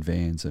wearing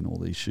Vans and all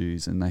these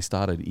shoes, and they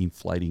started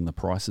inflating the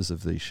prices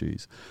of these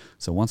shoes.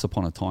 So once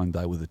upon a time,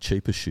 they were the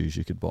cheapest shoes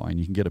you could buy, and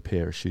you can get a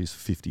pair of shoes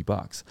for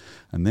 $50.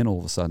 And then all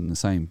of a sudden, the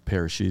same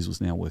pair of shoes was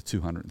now worth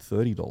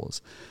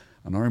 $230.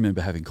 And I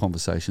remember having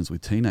conversations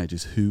with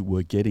teenagers who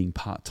were getting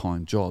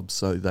part-time jobs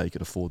so they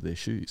could afford their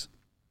shoes.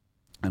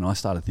 And I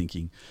started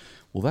thinking,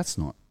 well, that's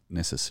not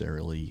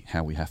necessarily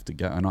how we have to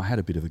go. And I had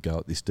a bit of a go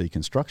at this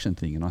deconstruction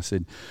thing. And I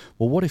said,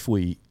 well, what if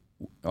we,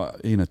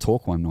 in a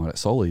talk one night at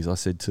Soli's, I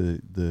said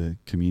to the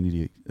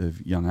community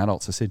of young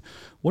adults, I said,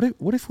 what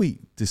if we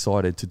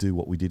decided to do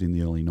what we did in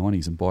the early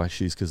 90s and buy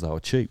shoes because they were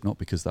cheap, not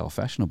because they were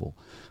fashionable?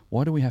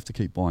 Why do we have to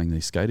keep buying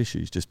these skater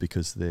shoes just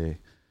because they're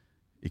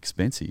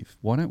expensive?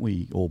 Why don't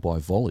we all buy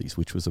Volleys,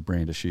 which was a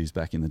brand of shoes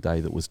back in the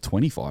day that was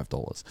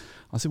 $25?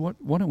 I said,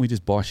 why don't we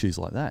just buy shoes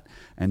like that?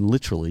 And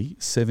literally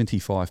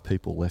 75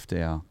 people left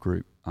our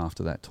group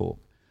after that talk,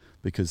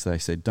 because they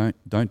said,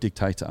 don't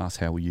dictate to us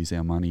how we use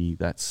our money.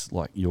 That's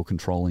like you're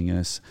controlling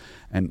us.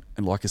 And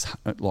like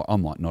I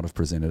might not have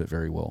presented it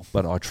very well,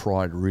 but I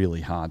tried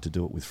really hard to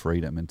do it with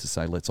freedom and to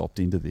say, let's opt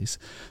into this.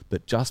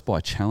 But just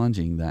by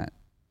challenging that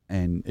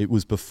And it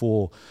was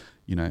before,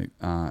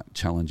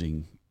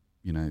 challenging,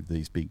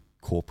 these big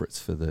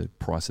corporates for the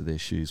price of their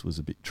shoes was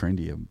a bit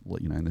trendy, in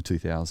the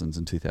 2000s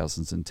and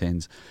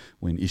 2010s,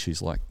 when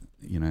issues like,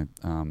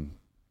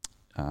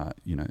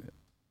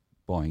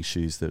 buying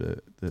shoes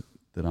that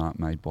aren't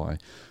made by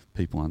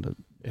people under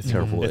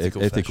terrible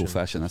ethical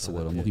fashion. That's the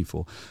word I'm looking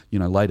for.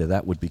 Later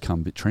that would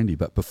become a bit trendy,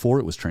 but before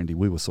it was trendy,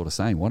 we were sort of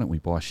saying, why don't we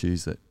buy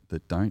shoes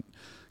that don't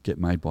get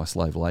made by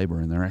slave labor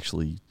and they're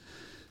actually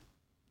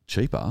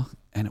cheaper?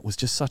 And it was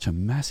just such a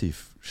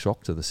massive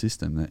shock to the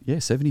system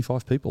that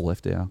 75 people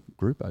left our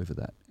group over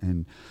that.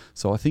 And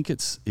so I think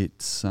it's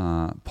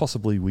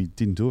possibly we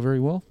didn't do it very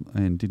well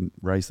and didn't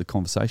raise the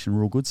conversation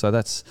real good. So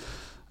that's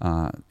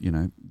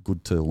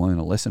good to learn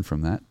a lesson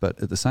from that.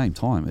 But at the same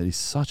time, it is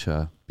such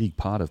a big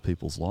part of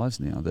people's lives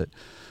now that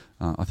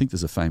I think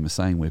there's a famous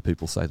saying where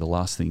people say the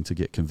last thing to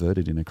get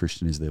converted in a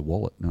Christian is their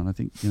wallet. And I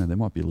think there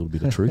might be a little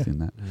bit of truth in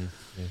that.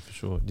 Yeah, for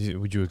sure.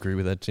 Would you agree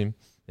with that, Tim?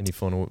 Any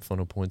final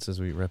points as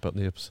we wrap up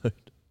the episode?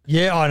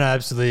 Yeah, I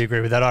absolutely agree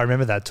with that. I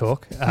remember that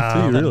talk. Do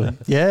you really?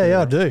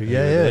 Yeah, I do.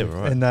 Yeah.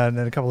 Right. And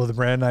a couple of the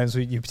brand names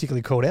you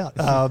particularly called out.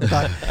 But is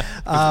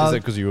that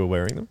because you were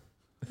wearing them?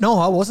 No,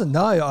 I wasn't.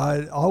 No,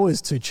 I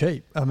was too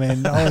cheap. I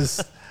mean, I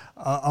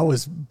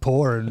was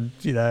poor, and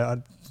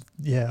I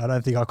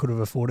don't think I could have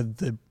afforded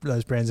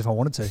those brands if I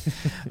wanted to.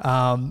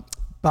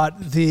 But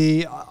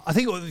I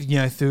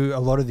think through a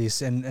lot of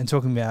this and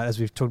talking about, as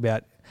we've talked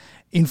about,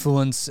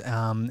 influence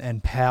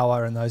and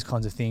power and those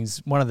kinds of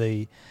things, one of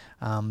the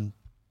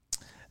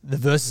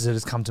verses that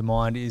has come to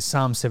mind is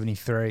Psalm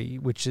 73,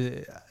 which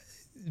is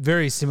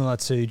very similar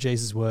to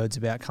Jesus' words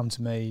about "Come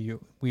to me, you're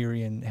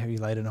weary and heavy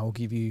laden, I will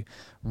give you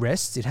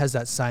rest." It has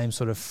that same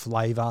sort of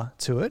flavour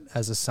to it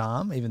as a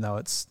psalm, even though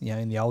it's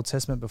in the Old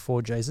Testament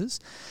before Jesus.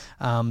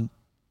 And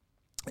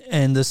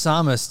the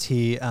psalmist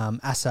here,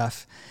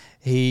 Asaph,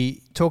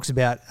 he talks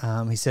about,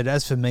 he said,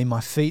 "As for me, my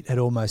feet had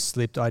almost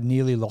slipped. I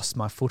nearly lost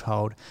my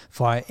foothold,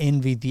 for I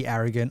envied the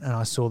arrogant and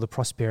I saw the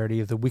prosperity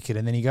of the wicked."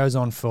 And then he goes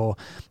on for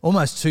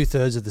almost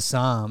 2/3 of the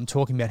psalm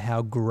talking about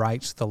how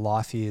great the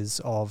life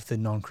is of the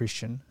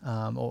non-Christian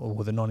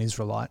or the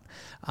non-Israelite,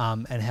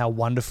 and how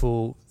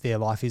wonderful their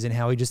life is and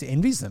how he just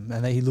envies them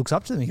and that he looks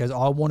up to them. He goes,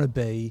 "I want to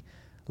be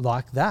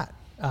like that,"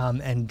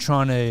 and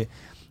trying to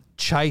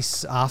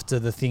chase after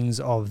the things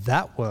of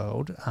that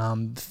world,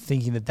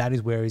 thinking that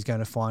is where he's going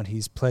to find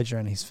his pleasure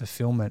and his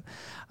fulfillment.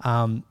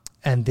 And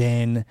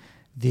then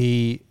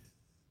the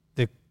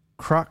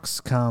crux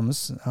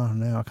comes. Oh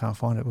no, I can't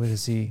find it.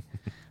 Where's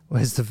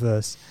the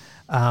verse?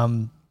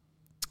 But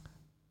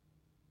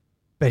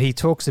he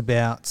talks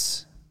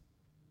about.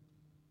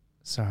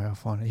 Sorry, I'll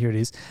find it. Here it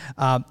is.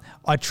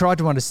 I tried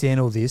to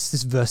understand all this. This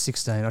is verse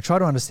 16. I tried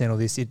to understand all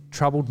this. It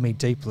troubled me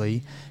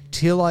deeply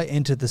till I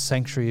entered the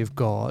sanctuary of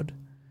God.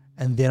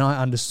 And then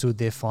I understood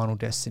their final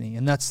destiny.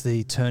 And that's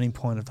the turning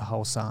point of the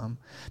whole psalm.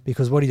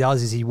 Because what he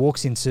does is he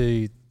walks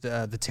into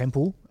the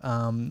temple,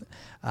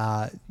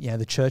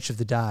 the church of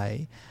the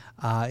day.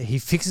 He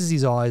fixes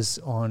his eyes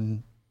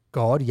on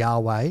God,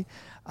 Yahweh,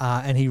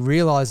 and he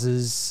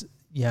realizes,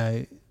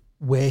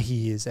 where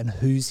he is and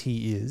whose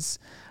he is.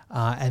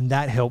 And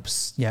that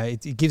helps,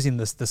 it gives him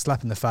the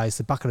slap in the face,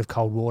 the bucket of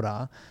cold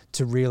water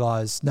to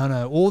realize,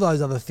 no, all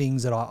those other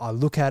things that I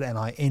look at and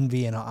I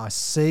envy and I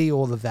see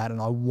all of that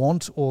and I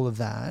want all of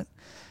that.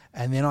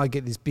 And then I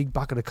get this big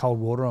bucket of cold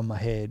water on my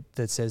head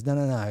that says,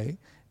 no,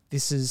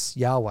 this is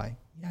Yahweh.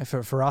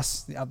 For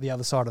us, up the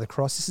other side of the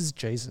cross, this is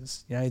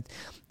Jesus.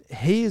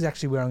 He is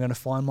actually where I'm going to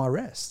find my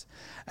rest.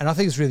 And I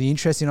think it's really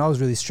interesting. I was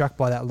really struck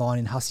by that line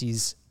in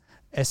Hussey's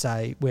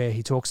essay where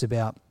he talks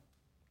about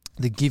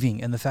the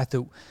giving and the fact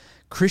that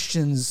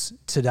Christians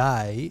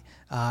today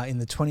in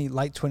the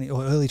late 20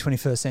 or early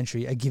 21st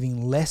century are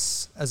giving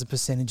less as a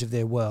percentage of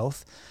their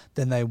wealth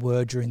than they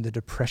were during the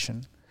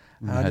Depression.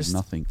 When they had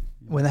nothing.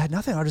 When they had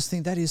nothing. I just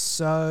think that is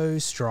so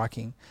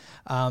striking.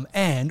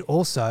 And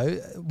also,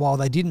 while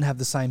they didn't have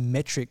the same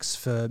metrics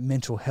for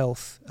mental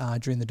health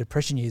during the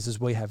Depression years as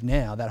we have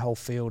now, that whole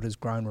field has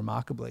grown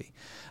remarkably.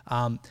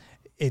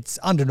 It's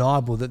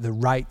undeniable that the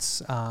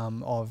rates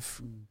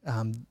of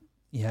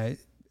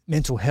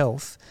mental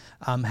health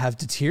have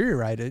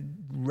deteriorated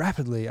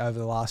rapidly over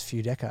the last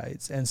few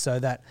decades. And so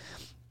that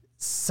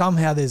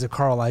somehow there's a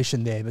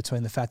correlation there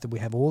between the fact that we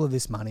have all of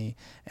this money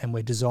and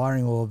we're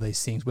desiring all of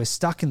these things. We're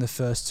stuck in the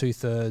first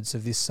 2/3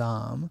 of this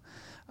psalm.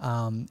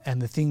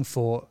 And the thing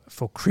for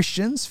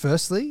Christians,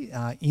 firstly,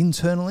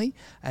 internally,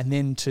 and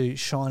then to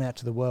shine out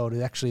to the world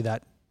is actually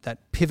that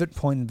pivot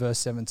point in verse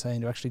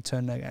 17 to actually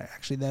turn,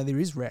 there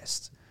is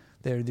rest.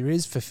 There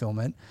is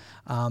fulfillment.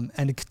 And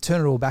to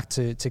turn it all back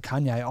to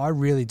Kanye, I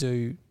really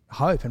do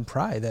hope and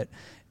pray that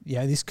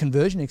this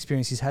conversion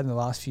experience he's had in the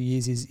last few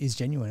years is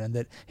genuine and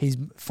that he's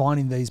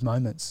finding these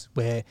moments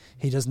where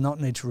he does not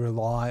need to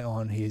rely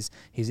on his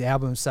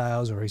album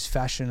sales or his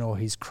fashion or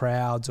his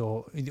crowds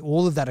or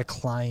all of that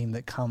acclaim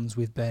that comes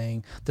with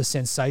being the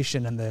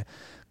sensation and the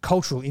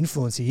cultural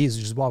influence he is,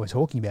 which is why we're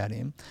talking about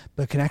him,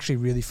 but can actually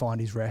really find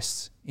his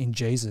rest in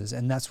Jesus.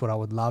 And that's what I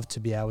would love to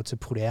be able to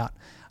put out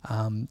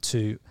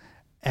to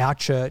our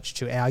church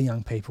to our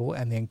young people,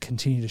 and then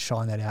continue to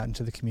shine that out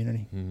into the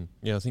community.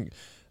 Yeah, I think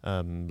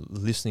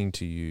listening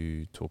to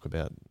you talk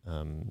about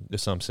the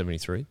Psalm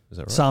 73, is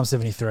that right? Psalm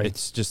 73.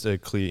 It's just a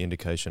clear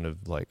indication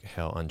of like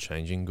how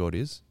unchanging God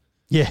is.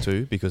 Yeah.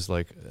 Too, because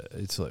like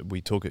it's like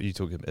he's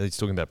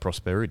talking about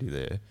prosperity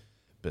there,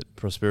 but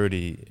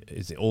prosperity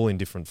is all in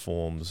different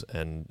forms,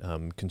 and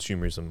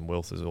consumerism and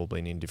wealth has all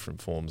been in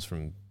different forms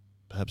from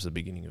perhaps the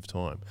beginning of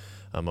time.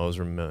 I was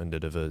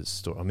reminded of a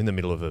story. I'm in the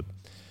middle of a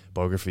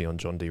biography on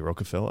John D.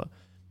 Rockefeller,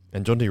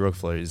 and John D.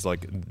 Rockefeller is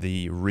like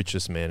the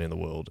richest man in the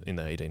world in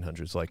the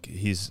 1800s. Like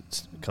his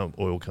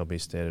oil company,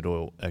 Standard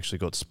Oil, actually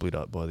got split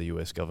up by the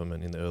US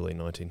government in the early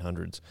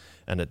 1900s,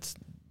 and it's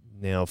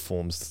now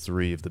forms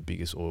 3 of the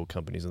biggest oil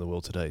companies in the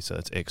world today. So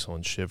that's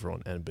Exxon,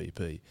 Chevron, and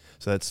BP.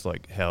 So that's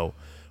like how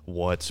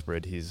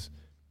widespread his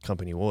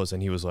company was.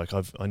 And he was like,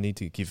 I need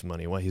to give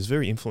money away. He's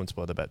very influenced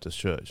by the Baptist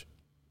Church.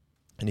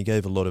 And he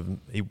gave he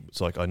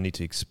was like, I need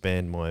to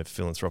expand my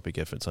philanthropic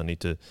efforts. I need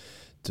to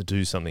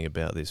do something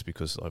about this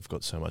because I've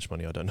got so much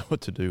money I don't know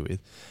what to do with.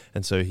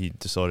 And so he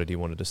decided he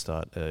wanted to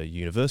start a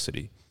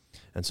university.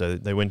 And so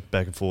they went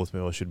back and forth,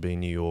 I should be in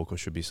New York or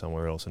should be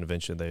somewhere else. And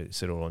eventually they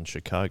settled on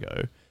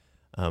Chicago.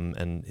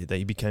 And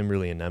they became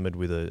really enamored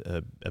with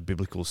a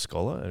biblical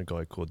scholar, a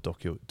guy called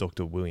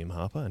Dr. William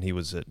Harper. And he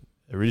was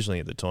originally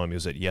at the time, he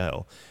was at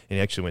Yale. And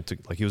he actually went to,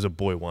 he was a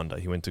boy wonder.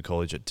 He went to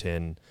college at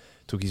 10,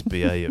 took his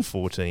BA at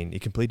 14. He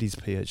completed his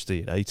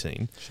PhD at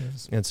 18.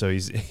 Cheers. And so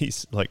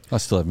he's like... I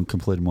still haven't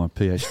completed my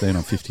PhD and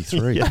I'm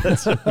 53. Yeah,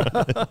 that's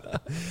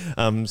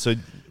right. So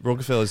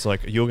Rockefeller's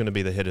like, you're going to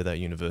be the head of that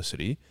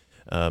university.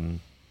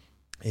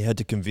 He had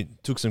to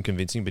took some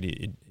convincing, but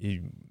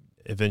he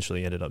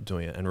eventually ended up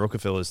doing it. And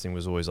Rockefeller's thing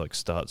was always like,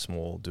 start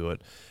small, do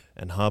it.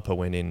 And Harper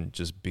went in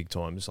just big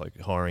time, just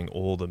like hiring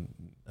all the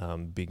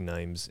big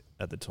names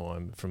at the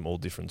time from all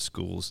different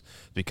schools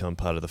to become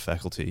part of the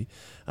faculty.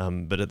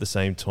 But at the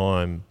same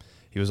time,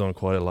 he was on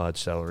quite a large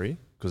salary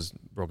because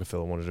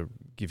Rockefeller wanted to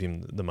give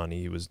him the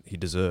money he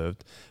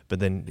deserved. But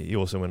then he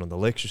also went on the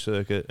lecture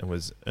circuit and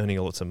was earning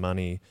lots of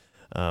money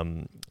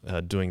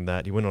doing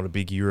that. He went on a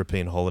big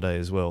European holiday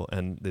as well.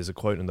 And there's a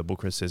quote in the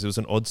book where it says, it was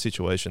an odd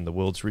situation. The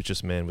world's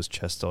richest man was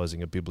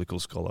chastising a biblical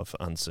scholar for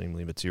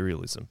unseemly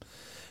materialism.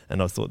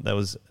 And I thought that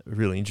was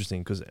really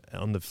interesting because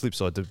on the flip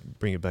side, to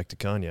bring it back to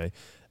Kanye,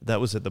 that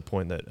was at the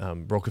point that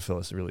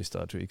Rockefeller really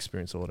started to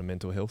experience a lot of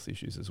mental health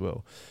issues as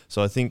well.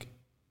 So I think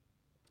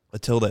I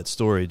tell that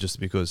story just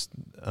because,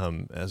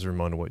 as a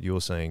reminder of what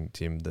you're saying,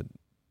 Tim, that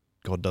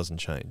God doesn't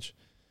change.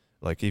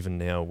 Like even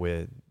now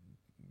we're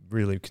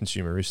really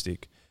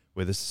consumeristic.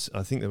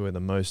 I think that we're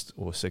the most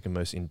or second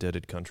most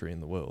indebted country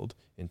in the world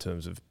in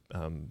terms of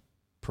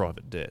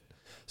private debt.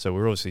 So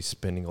we're obviously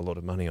spending a lot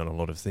of money on a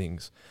lot of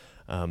things.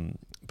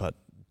 But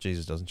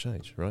Jesus doesn't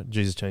change, right?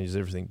 Jesus changes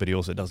everything, but he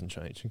also doesn't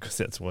change because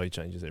that's why he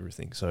changes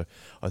everything. So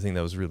I think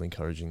that was a really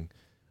encouraging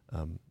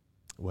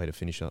way to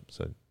finish up.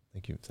 So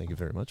thank you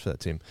very much for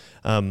that, Tim.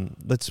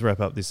 Let's wrap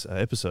up this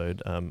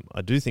episode.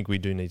 I do think we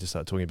do need to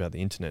start talking about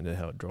the internet and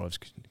how it drives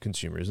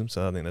consumerism.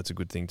 So I think that's a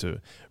good thing to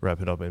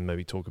wrap it up and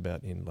maybe talk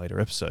about in later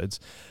episodes.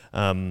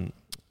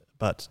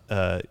 But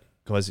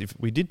guys, if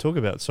we did talk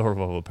about Soul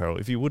Revival apparel,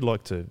 if you would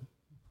like to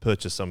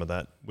purchase some of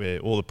that, where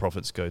all the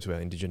profits go to our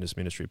Indigenous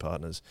ministry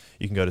partners,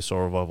 you can go to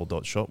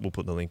soulrevival.shop. We'll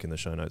put the link in the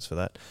show notes for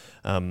that.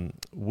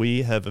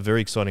 We have a very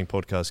exciting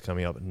podcast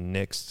coming up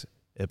next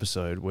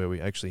episode where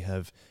we actually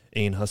have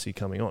Ian Hussey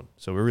coming on.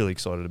 So we're really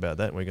excited about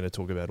that. And we're going to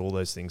talk about all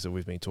those things that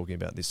we've been talking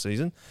about this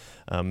season.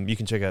 You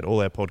can check out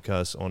all our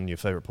podcasts on your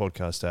favorite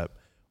podcast app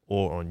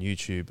or on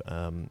YouTube.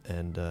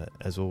 And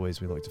as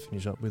always, we like to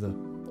finish up with a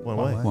one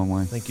way. One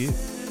way. Thank you.